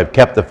race. I've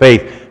kept the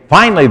faith.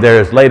 Finally, there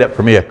is laid up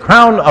for me a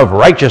crown of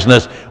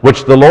righteousness,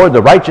 which the Lord,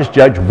 the righteous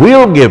judge,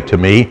 will give to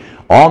me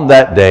on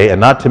that day, and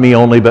not to me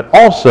only, but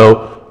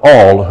also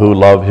all who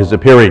love his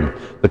appearing.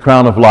 The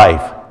crown of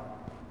life.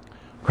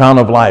 Crown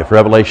of life,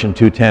 Revelation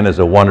 2:10 is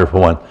a wonderful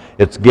one.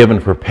 It's given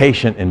for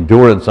patient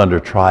endurance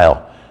under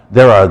trial.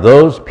 There are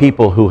those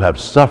people who have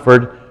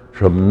suffered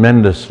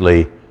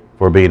tremendously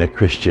for being a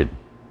Christian.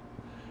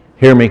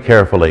 Hear me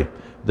carefully.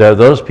 There are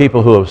those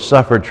people who have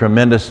suffered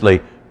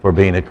tremendously for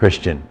being a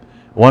Christian.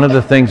 One of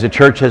the things the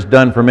church has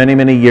done for many,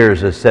 many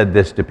years is said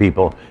this to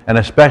people, and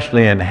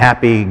especially in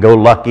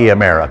happy-go-lucky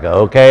America,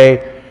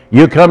 okay?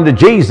 You come to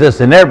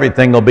Jesus and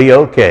everything will be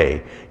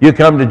okay. You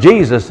come to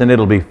Jesus and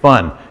it'll be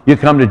fun. You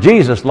come to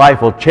Jesus,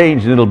 life will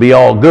change and it'll be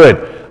all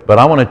good. But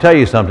I want to tell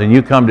you something.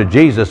 You come to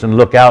Jesus and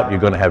look out, you're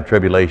going to have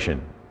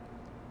tribulation.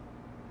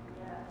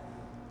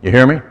 You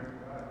hear me?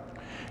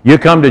 You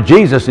come to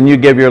Jesus and you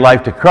give your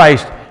life to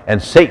Christ,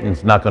 and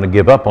Satan's not going to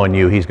give up on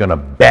you. He's going to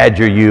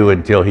badger you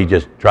until he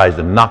just tries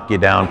to knock you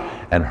down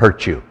and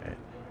hurt you.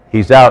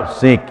 He's out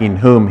seeking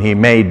whom he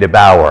may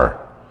devour.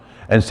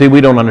 And see, we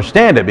don't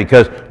understand it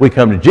because we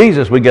come to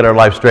Jesus, we get our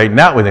life straightened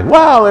out, we think,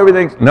 wow,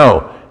 everything's...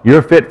 No,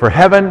 you're fit for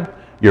heaven,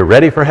 you're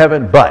ready for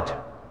heaven, but,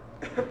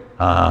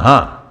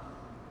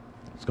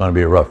 it's going to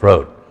be a rough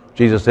road.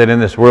 Jesus said, in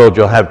this world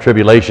you'll have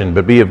tribulation,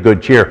 but be of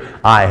good cheer.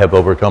 I have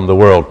overcome the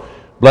world.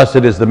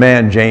 Blessed is the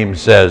man,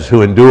 James says,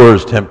 who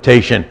endures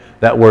temptation.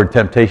 That word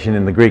temptation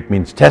in the Greek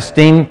means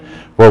testing,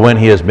 for when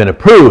he has been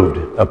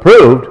approved.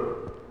 Approved?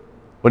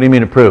 What do you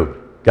mean approved?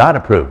 God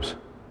approves.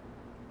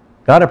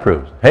 God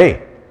approves.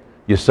 Hey,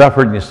 you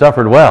suffered and you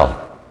suffered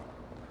well.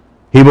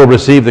 He will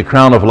receive the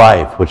crown of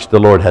life, which the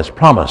Lord has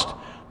promised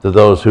to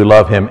those who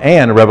love him.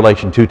 And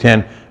Revelation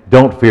 2:10,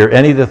 don't fear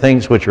any of the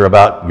things which you're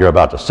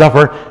about to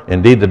suffer.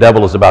 Indeed, the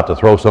devil is about to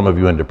throw some of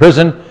you into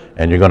prison,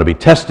 and you're going to be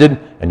tested,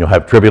 and you'll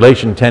have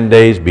tribulation 10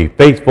 days. Be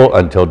faithful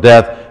until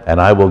death, and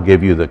I will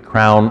give you the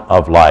crown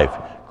of life.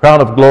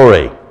 Crown of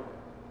glory.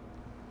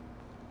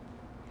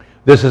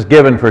 This is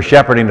given for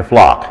shepherding the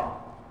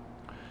flock.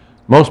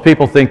 Most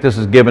people think this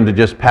is given to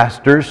just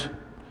pastors.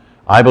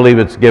 I believe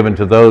it's given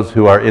to those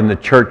who are in the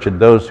church and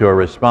those who are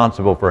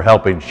responsible for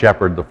helping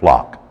shepherd the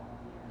flock.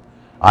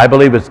 I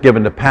believe it's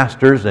given to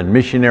pastors and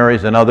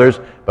missionaries and others,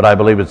 but I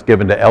believe it's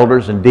given to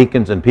elders and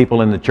deacons and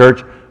people in the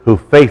church who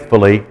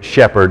faithfully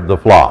shepherd the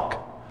flock.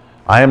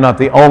 I am not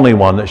the only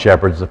one that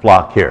shepherds the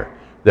flock here.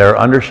 There are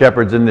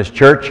under-shepherds in this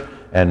church,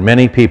 and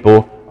many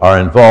people are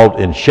involved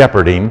in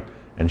shepherding,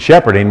 and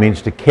shepherding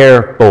means to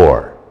care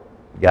for.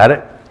 Got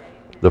it?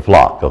 The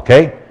flock,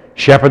 okay?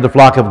 Shepherd the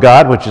flock of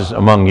God, which is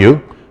among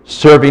you,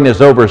 serving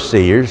as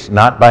overseers,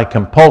 not by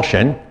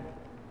compulsion.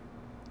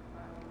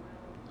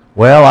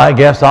 Well, I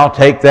guess I'll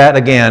take that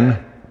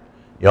again.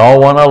 Y'all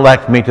want to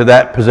elect me to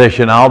that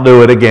position, I'll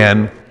do it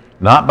again.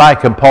 Not by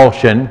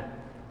compulsion.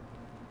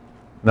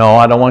 No,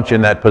 I don't want you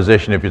in that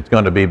position if it's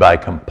going to be by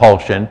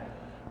compulsion.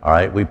 All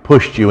right, we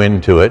pushed you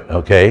into it,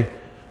 okay?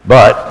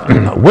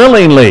 But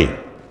willingly,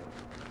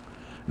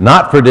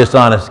 not for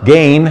dishonest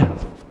gain.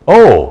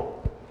 Oh,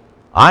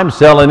 I'm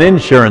selling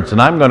insurance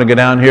and I'm going to go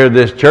down here to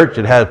this church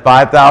that has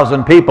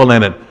 5,000 people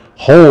in it.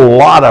 Whole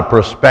lot of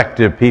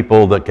prospective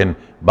people that can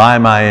buy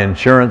my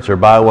insurance or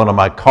buy one of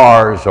my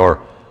cars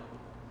or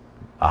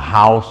a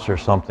house or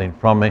something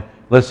from me.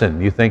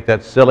 Listen, you think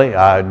that's silly?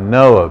 I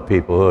know of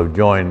people who have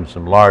joined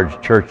some large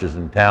churches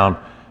in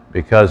town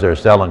because they're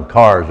selling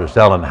cars or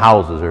selling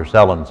houses or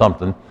selling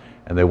something,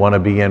 and they want to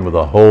be in with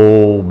a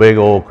whole big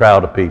old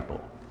crowd of people.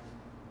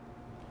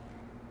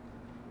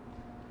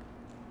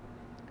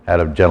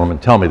 Had a gentleman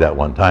tell me that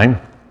one time.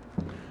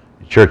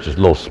 The church is a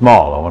little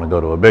small. I want to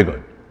go to a big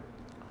one.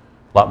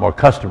 A lot more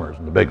customers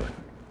in the big one.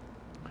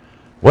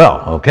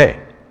 Well,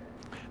 okay.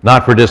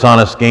 Not for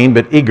dishonest gain,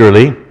 but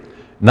eagerly,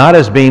 not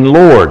as being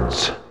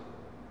lords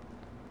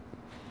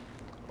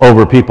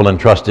over people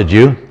entrusted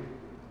you,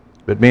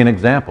 but be an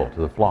example to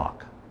the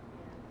flock.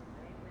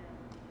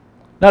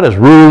 Not as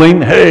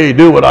ruling, hey,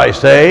 do what I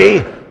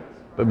say,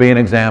 but be an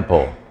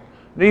example.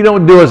 You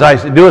don't do as I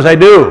say, do as I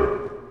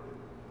do.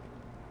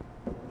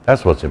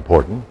 That's what's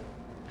important.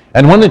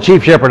 And when the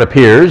chief shepherd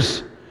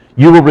appears,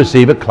 you will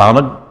receive a crown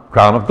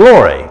of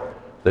glory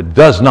that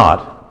does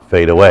not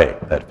fade away,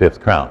 that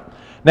fifth crown.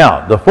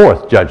 Now, the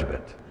fourth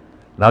judgment.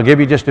 And I'll give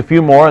you just a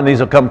few more, and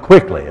these will come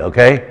quickly,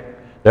 okay?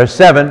 There's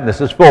 7,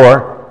 this is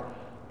 4.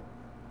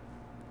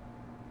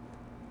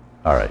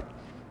 All right.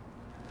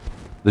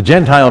 The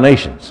Gentile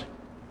nations.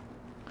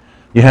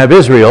 You have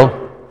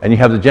Israel, and you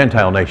have the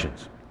Gentile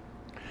nations.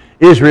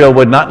 Israel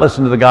would not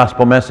listen to the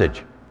gospel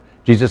message.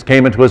 Jesus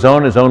came into his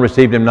own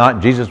received him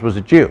not. Jesus was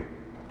a Jew.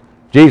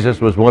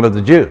 Jesus was one of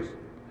the Jews.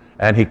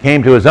 And he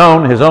came to his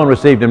own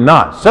received him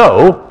not.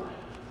 So,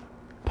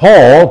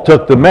 Paul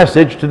took the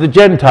message to the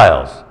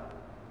Gentiles.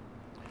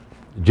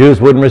 The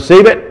Jews wouldn't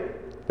receive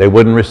it. They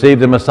wouldn't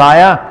receive the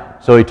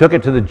Messiah. So he took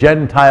it to the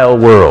Gentile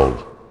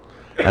world.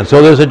 And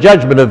so there's a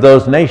judgment of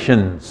those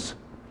nations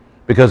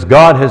because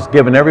God has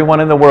given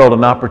everyone in the world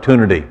an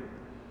opportunity.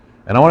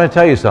 And I want to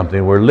tell you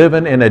something. We're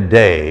living in a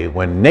day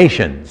when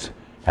nations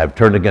have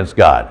turned against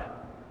God.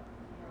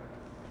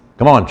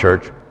 Come on,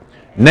 church.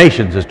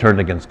 Nations has turned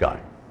against God.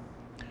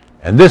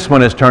 And this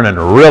one is turning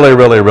really,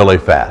 really, really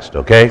fast,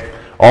 okay?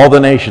 All the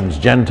nations,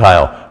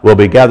 Gentile, will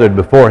be gathered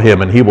before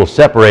him, and he will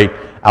separate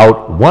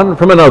out one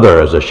from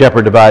another as a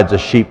shepherd divides the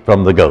sheep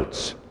from the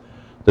goats.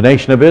 The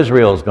nation of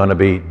Israel is going to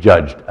be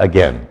judged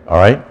again, all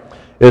right?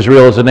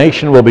 Israel as a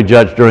nation will be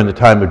judged during the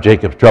time of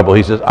Jacob's trouble.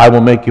 He says, I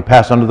will make you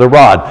pass under the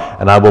rod,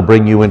 and I will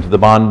bring you into the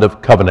bond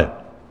of covenant.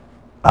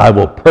 I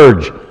will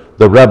purge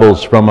the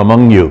rebels from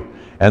among you.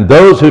 And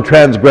those who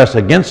transgress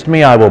against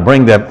me, I will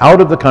bring them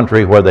out of the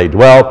country where they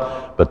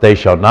dwell, but they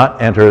shall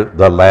not enter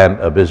the land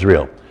of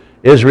Israel.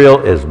 Israel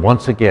is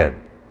once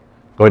again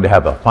going to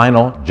have a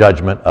final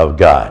judgment of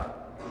God.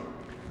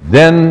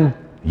 Then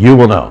you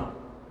will know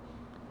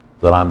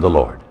that I'm the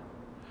Lord.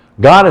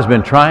 God has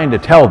been trying to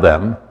tell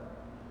them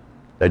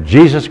that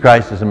Jesus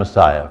Christ is the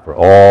Messiah for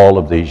all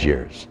of these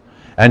years.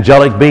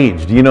 Angelic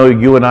beings. Do you know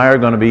you and I are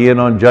going to be in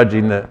on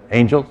judging the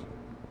angels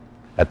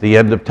at the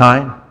end of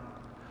time?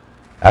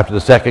 After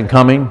the second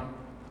coming?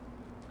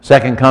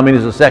 Second coming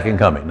is the second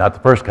coming, not the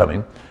first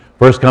coming.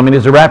 First coming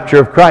is the rapture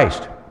of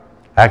Christ.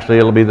 Actually,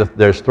 it'll be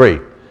there's 3.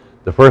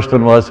 The first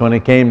one was when he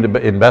came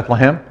in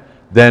Bethlehem.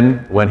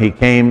 Then when he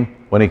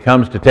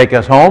comes to take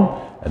us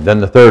home. And then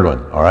the third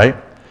one, all right?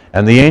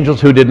 And the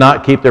angels who did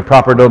not keep their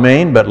proper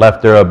domain but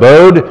left their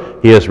abode,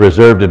 he has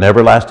reserved an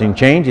everlasting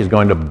chain. He's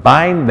going to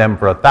bind them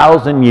for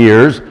 1,000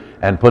 years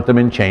and put them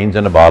in chains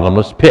in a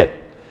bottomless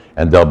pit.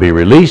 And they'll be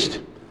released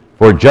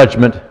for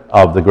judgment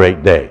of the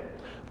great day.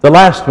 The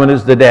last one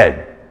is the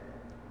dead.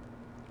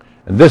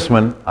 And this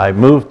one, I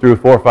moved through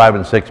 4, 5,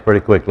 and 6 pretty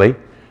quickly.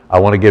 I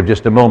want to give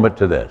just a moment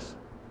to this.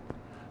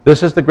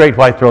 This is the great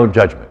white throne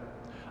judgment.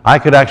 I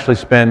could actually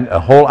spend a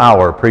whole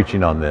hour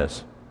preaching on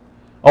this.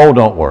 Oh,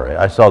 don't worry.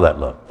 I saw that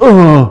look.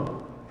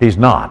 Oh, he's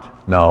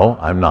not. No,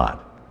 I'm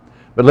not.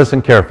 But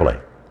listen carefully.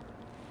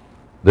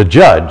 The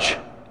dead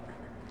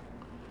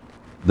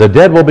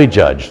will be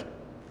judged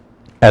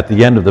at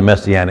the end of the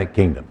Messianic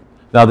kingdom.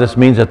 Now, this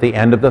means at the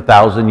end of the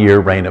 1,000-year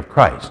reign of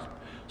Christ.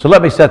 So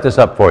let me set this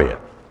up for you.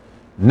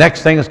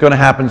 Next thing that's going to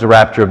happen is the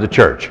rapture of the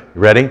church.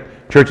 You ready?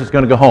 Church is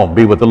going to go home,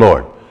 be with the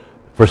Lord.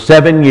 For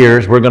 7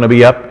 years, we're going to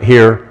be up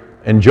here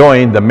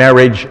enjoying the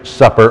marriage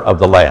supper of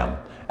the Lamb.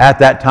 At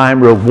that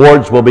time,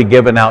 rewards will be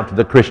given out to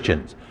the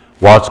Christians.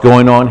 What's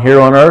going on here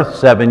on earth?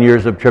 7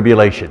 years of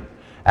tribulation.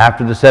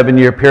 After the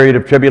 7-year period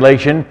of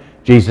tribulation,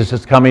 Jesus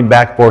is coming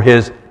back for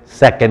his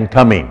second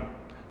coming.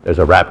 There's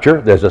a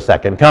rapture, there's a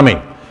second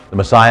coming. The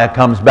Messiah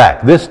comes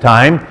back. This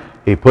time,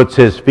 he puts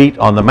his feet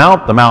on the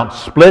mount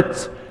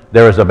splits,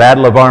 there is a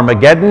battle of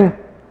Armageddon.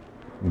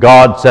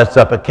 God sets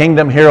up a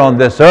kingdom here on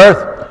this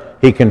earth.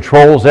 He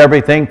controls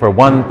everything for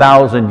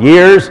 1,000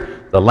 years.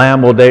 The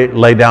Lamb will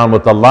lay down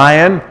with the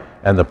lion,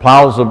 and the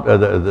plows,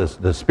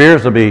 the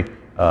spears will be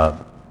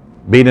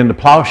beat into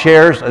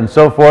plowshares and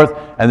so forth,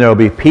 and there will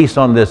be peace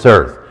on this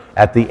earth.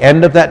 At the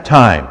end of that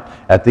time,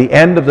 at the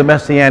end of the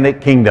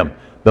Messianic kingdom,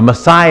 the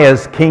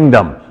Messiah's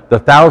kingdom, the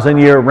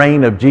 1,000-year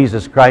reign of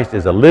Jesus Christ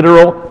is a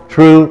literal,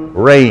 true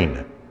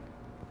reign.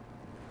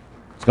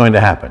 It's going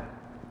to happen.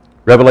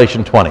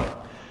 Revelation 20.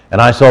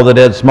 And I saw the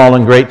dead, small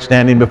and great,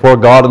 standing before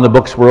God, and the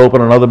books were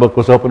open. Another book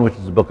was open, which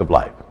is the book of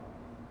life.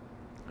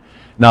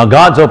 Now,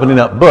 God's opening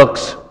up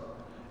books,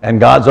 and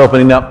God's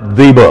opening up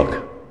the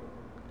book.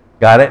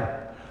 Got it?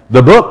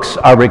 The books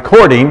are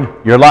recording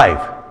your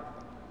life.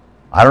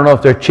 I don't know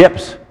if they're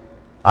chips.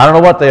 I don't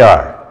know what they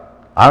are.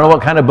 I don't know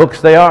what kind of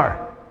books they are.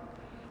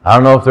 I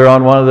don't know if they're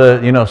on one of the,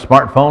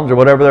 smartphones or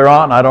whatever they're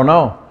on. I don't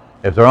know.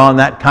 If they're on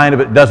that kind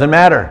of, it doesn't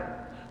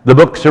matter. The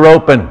books are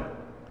open.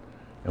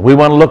 And we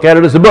want to look at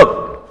it as a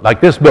book, like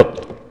this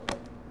book.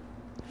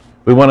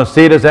 We want to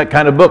see it as that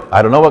kind of book.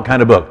 I don't know what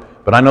kind of book,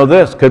 but I know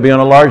this could be on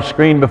a large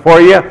screen before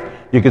you.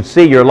 You could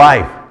see your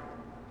life.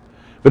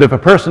 But if a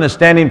person is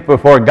standing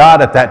before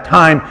God at that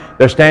time,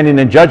 they're standing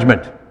in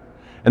judgment.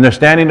 And they're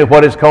standing at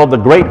what is called the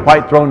Great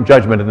White Throne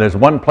Judgment. And there's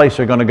one place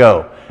they're going to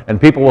go.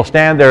 And people will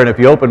stand there. And if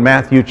you open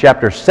Matthew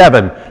chapter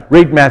 7,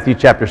 read Matthew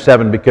chapter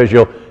 7, because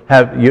you'll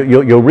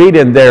read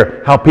in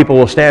there how people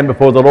will stand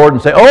before the Lord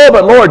and say, "Oh,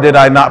 but Lord, did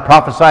I not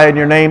prophesy in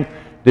your name?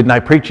 Didn't I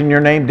preach in your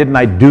name? Didn't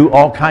I do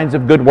all kinds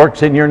of good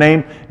works in your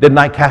name? Didn't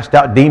I cast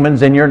out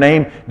demons in your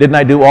name? Didn't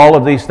I do all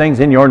of these things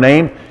in your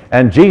name?"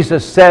 And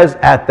Jesus says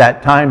at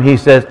that time, he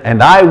says,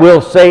 "And I will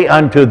say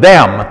unto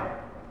them,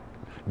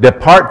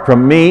 Depart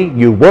from me,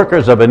 you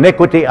workers of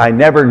iniquity, I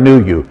never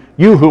knew you.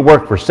 You who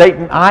work for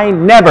Satan, I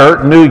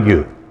never knew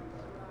you."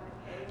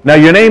 Now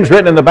your name's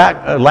written in the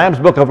back, Lamb's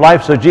Book of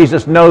Life, so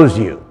Jesus knows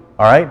you,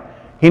 all right?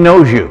 He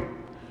knows you.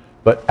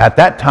 But at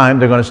that time,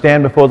 they're going to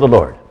stand before the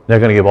Lord. They're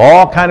going to give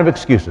all kind of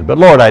excuses. "But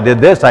Lord, I did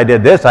this, I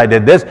did this, I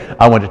did this.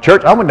 I went to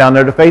church. I went down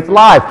there to Faith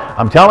Live.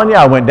 I'm telling you,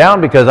 I went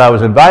down because I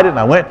was invited, and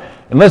I went.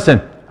 And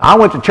listen, I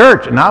went to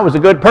church, and I was a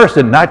good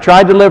person, and I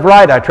tried to live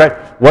right.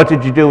 What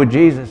did you do with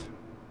Jesus?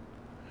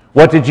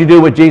 What did you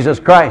do with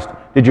Jesus Christ?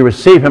 Did you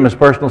receive him as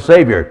personal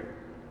Savior?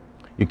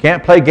 You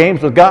can't play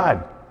games with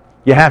God.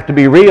 You have to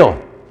be real.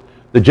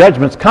 The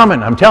judgment's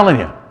coming, I'm telling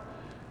you.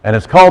 And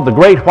it's called the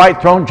Great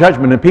White Throne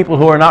Judgment. And people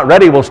who are not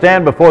ready will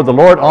stand before the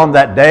Lord on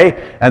that day,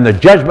 and the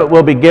judgment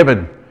will be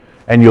given.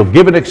 And you'll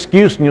give an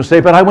excuse, and you'll say,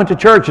 "But I went to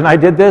church, and I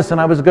did this,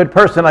 and I was a good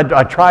person.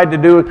 I tried to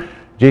do it."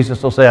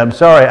 Jesus will say, "I'm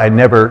sorry, I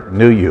never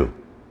knew you.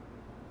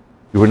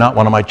 You were not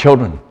one of my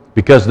children."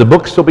 Because the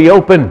books will be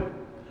open.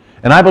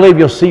 And I believe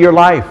you'll see your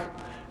life.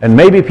 And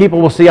maybe people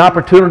will see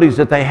opportunities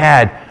that they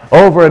had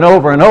over and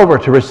over and over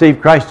to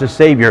receive Christ as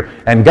Savior,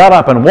 and got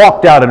up and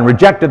walked out and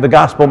rejected the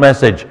gospel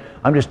message.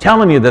 I'm just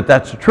telling you that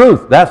that's the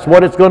truth. That's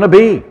what it's going to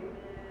be.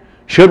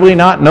 Should we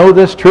not know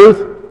this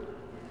truth?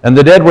 And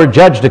the dead were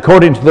judged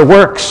according to the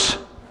works.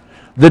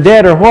 The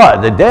dead are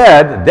what? The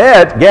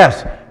dead,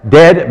 yes.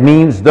 Dead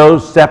means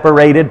those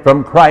separated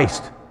from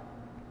Christ.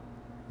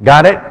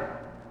 Got it?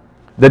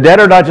 The dead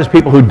are not just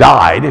people who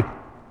died.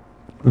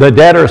 The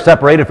dead are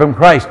separated from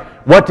Christ.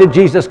 What did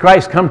Jesus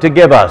Christ come to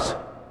give us?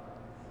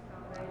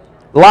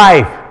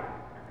 Life.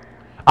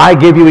 I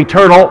give you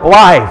eternal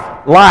life.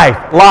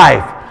 Life.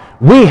 Life.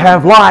 We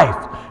have life.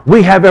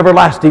 We have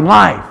everlasting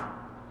life.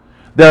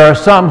 There are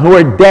some who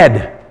are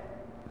dead.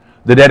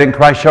 The dead in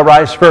Christ shall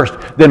rise first.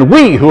 Then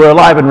we who are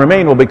alive and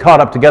remain will be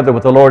caught up together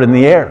with the Lord in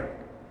the air.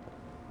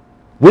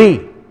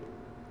 We.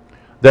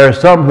 There are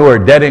some who are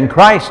dead in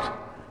Christ.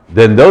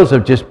 Then those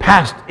have just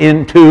passed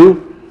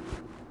into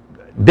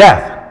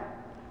death.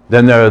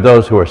 Then there are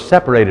those who are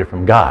separated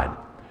from God,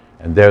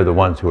 and they're the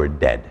ones who are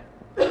dead.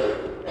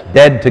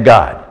 Dead to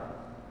God.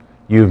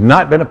 You've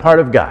not been a part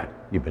of God.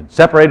 You've been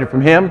separated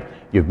from him.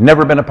 You've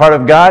never been a part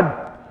of God,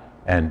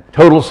 and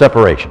total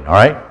separation. All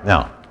right?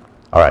 Now,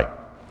 all right.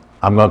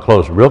 I'm going to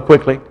close real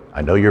quickly.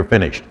 I know you're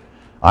finished.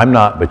 I'm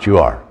not, but you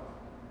are.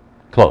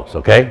 Close,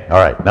 okay? All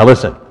right. Now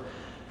listen.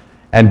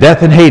 "And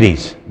death and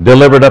Hades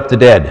delivered up the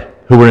dead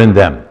who were in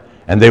them,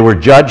 and they were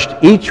judged,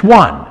 each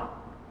one,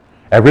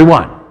 every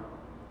one."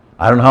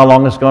 I don't know how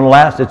long it's going to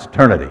last. It's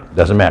eternity.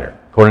 Doesn't matter.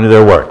 According to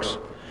their works.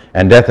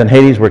 "And death and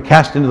Hades were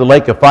cast into the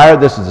lake of fire."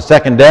 This is the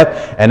second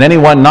death. "And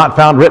anyone not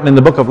found written in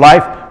the book of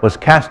life was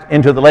cast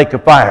into the lake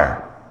of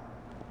fire."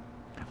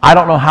 I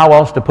don't know how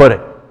else to put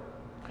it.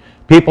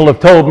 People have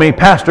told me,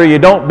 "Pastor, you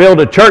don't build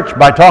a church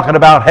by talking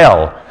about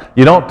hell.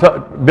 You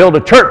don't build a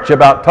church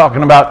about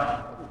talking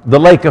about the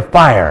lake of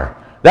fire."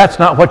 That's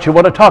not what you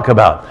want to talk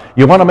about.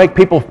 You want to make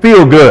people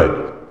feel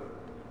good.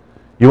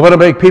 You want to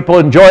make people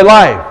enjoy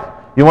life.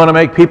 You want to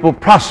make people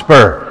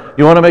prosper.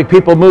 You want to make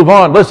people move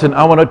on. Listen,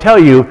 I want to tell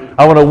you,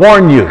 I want to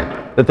warn you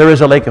that there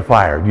is a lake of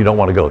fire. You don't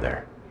want to go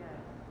there.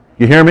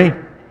 You hear me?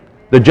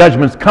 The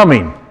judgment's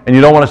coming, and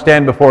you don't want to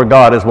stand before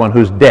God as one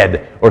who's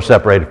dead or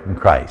separated from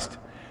Christ.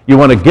 You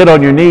want to get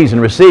on your knees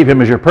and receive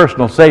Him as your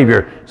personal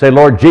Savior. Say,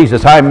 Lord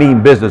Jesus, I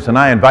mean business, and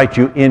I invite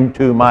you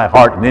into my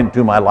heart and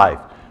into my life.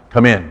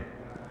 Come in.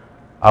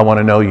 I want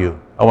to know you.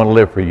 I want to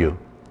live for you.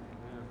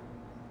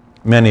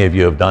 Many of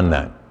you have done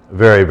that.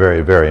 Very,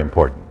 very, very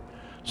important.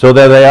 So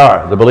there they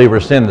are. The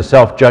believer's sin, the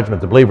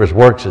self-judgment, the believer's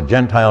works, the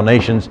Gentile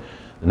nations,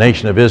 the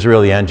nation of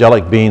Israel, the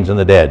angelic beings, and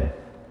the dead.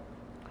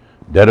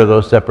 Dead are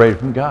those separated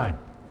from God.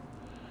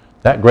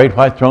 That great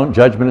white throne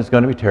judgment is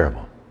going to be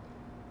terrible.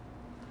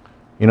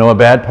 You know a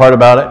bad part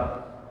about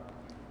it?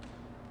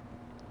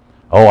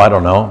 Oh, I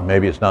don't know.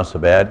 Maybe it's not so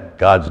bad.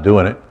 God's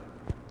doing it.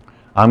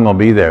 I'm going to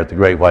be there at the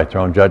great white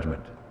throne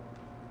judgment.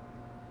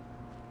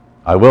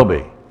 I will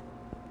be.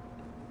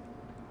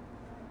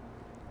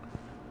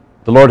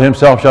 The Lord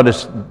Himself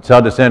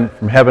shall descend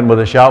from heaven with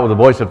a shout, with the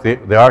voice of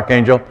the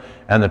archangel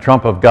and the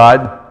trump of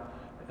God,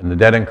 and the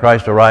dead in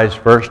Christ arise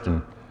first,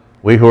 and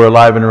we who are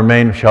alive and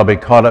remain shall be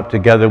caught up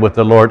together with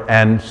the Lord.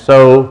 And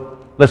so,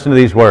 listen to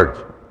these words.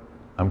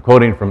 I'm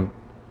quoting from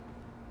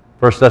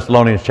 1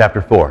 Thessalonians chapter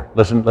 4.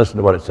 Listen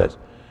to what it says.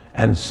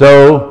 And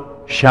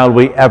so shall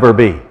we ever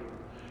be.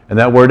 And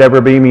that word ever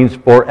be means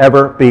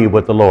forever be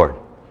with the Lord.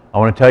 I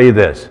want to tell you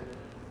this.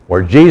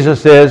 Where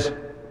Jesus is,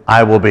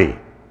 I will be.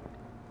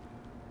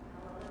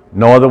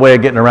 No other way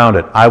of getting around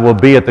it. I will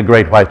be at the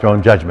great white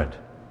throne judgment.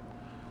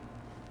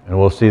 And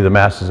we'll see the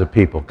masses of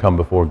people come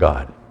before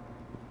God.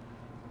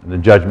 And the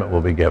judgment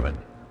will be given.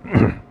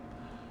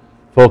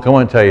 Folk, I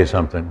want to tell you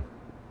something.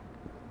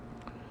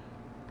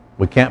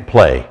 We can't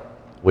play.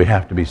 We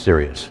have to be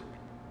serious.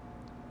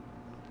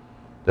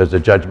 There's a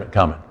judgment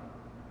coming.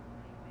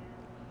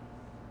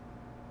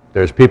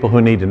 There's people who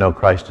need to know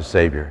Christ as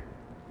Savior.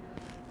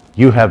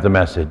 You have the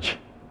message.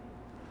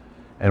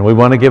 And we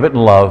want to give it in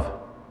love.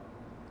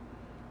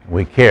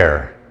 We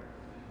care.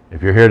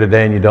 If you're here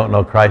today and you don't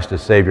know Christ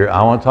as Savior,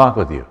 I want to talk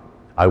with you.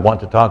 I want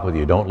to talk with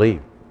you. Don't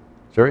leave.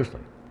 Seriously.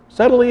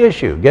 Settle the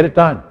issue. Get it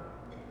done.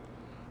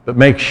 But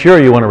make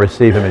sure you want to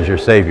receive Him as your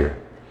Savior.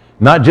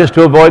 Not just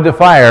to avoid the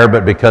fire,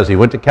 but because He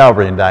went to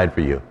Calvary and died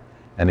for you.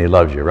 And He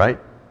loves you, right?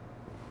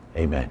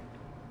 Amen.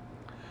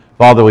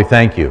 Father, we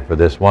thank you for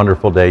this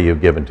wonderful day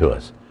you've given to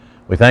us.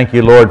 We thank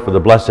you, Lord, for the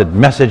blessed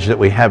message that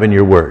we have in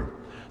your word,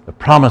 the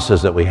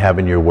promises that we have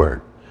in your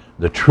word,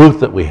 the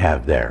truth that we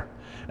have there.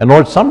 And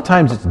Lord,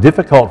 sometimes it's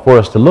difficult for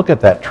us to look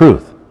at that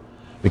truth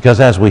because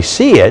as we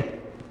see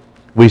it,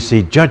 we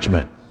see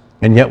judgment.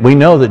 And yet we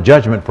know that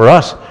judgment for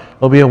us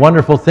will be a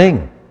wonderful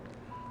thing,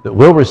 that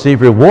we'll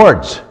receive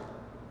rewards.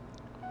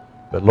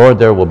 But Lord,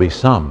 there will be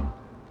some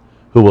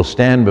who will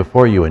stand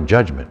before you in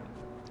judgment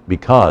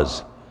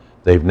because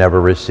they've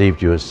never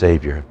received you as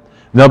Savior.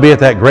 And they'll be at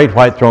that great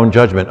white throne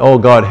judgment. Oh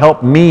God,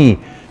 help me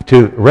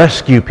to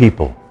rescue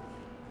people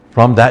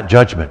from that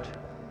judgment.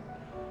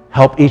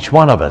 Help each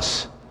one of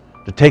us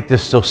to take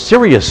this so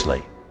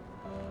seriously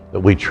that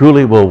we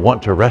truly will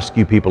want to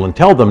rescue people and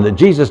tell them that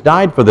Jesus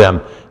died for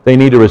them. They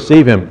need to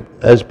receive Him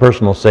as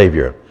personal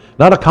Savior.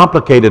 Not a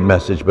complicated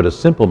message, but a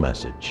simple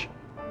message.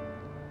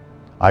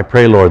 I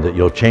pray, Lord, that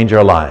you'll change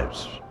our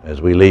lives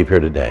as we leave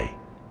here today.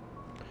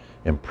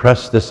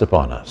 Impress this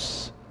upon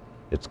us.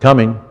 It's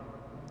coming.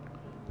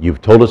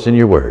 You've told us in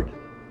your word.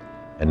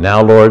 And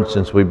now, Lord,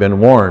 since we've been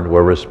warned,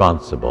 we're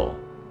responsible.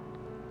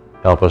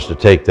 Help us to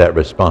take that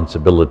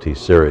responsibility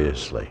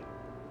seriously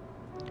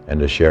and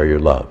to share your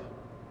love.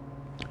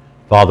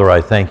 Father,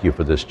 I thank you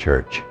for this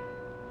church.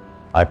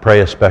 I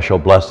pray a special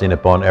blessing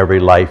upon every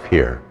life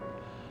here,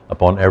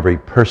 upon every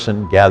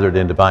person gathered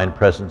in divine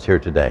presence here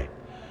today.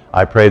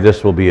 I pray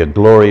this will be a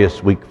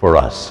glorious week for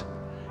us,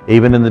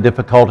 even in the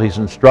difficulties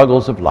and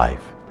struggles of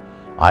life.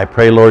 I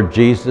pray, Lord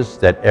Jesus,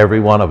 that every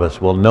one of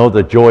us will know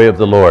the joy of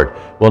the Lord,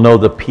 will know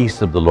the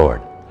peace of the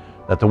Lord,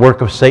 that the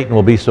work of Satan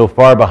will be so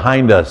far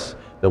behind us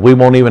that we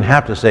won't even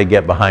have to say,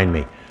 get behind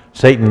me.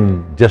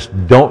 Satan, just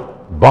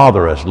don't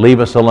bother us. Leave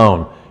us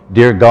alone.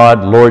 Dear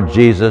God, Lord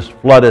Jesus,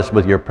 flood us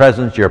with your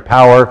presence, your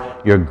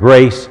power, your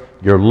grace,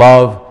 your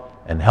love,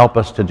 and help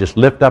us to just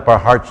lift up our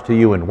hearts to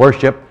you in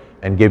worship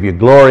and give you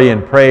glory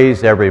and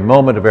praise every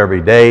moment of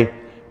every day.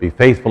 Be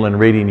faithful in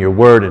reading your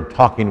word and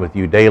talking with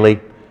you daily.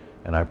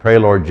 And I pray,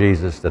 Lord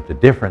Jesus, that the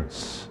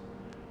difference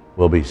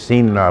will be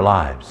seen in our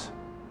lives.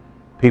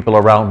 People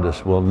around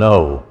us will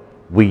know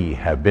we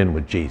have been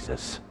with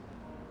Jesus.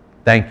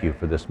 Thank you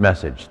for this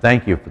message.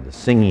 Thank you for the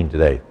singing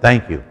today.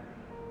 Thank you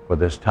for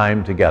this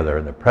time together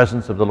in the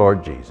presence of the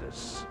Lord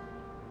Jesus.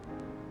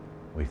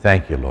 We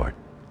thank you, Lord,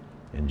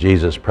 in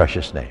Jesus'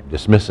 precious name.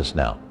 Dismiss us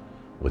now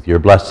with your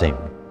blessing.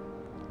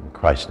 In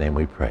Christ's name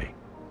we pray.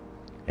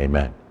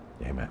 Amen.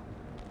 Amen.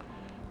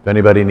 If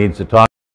anybody needs to talk,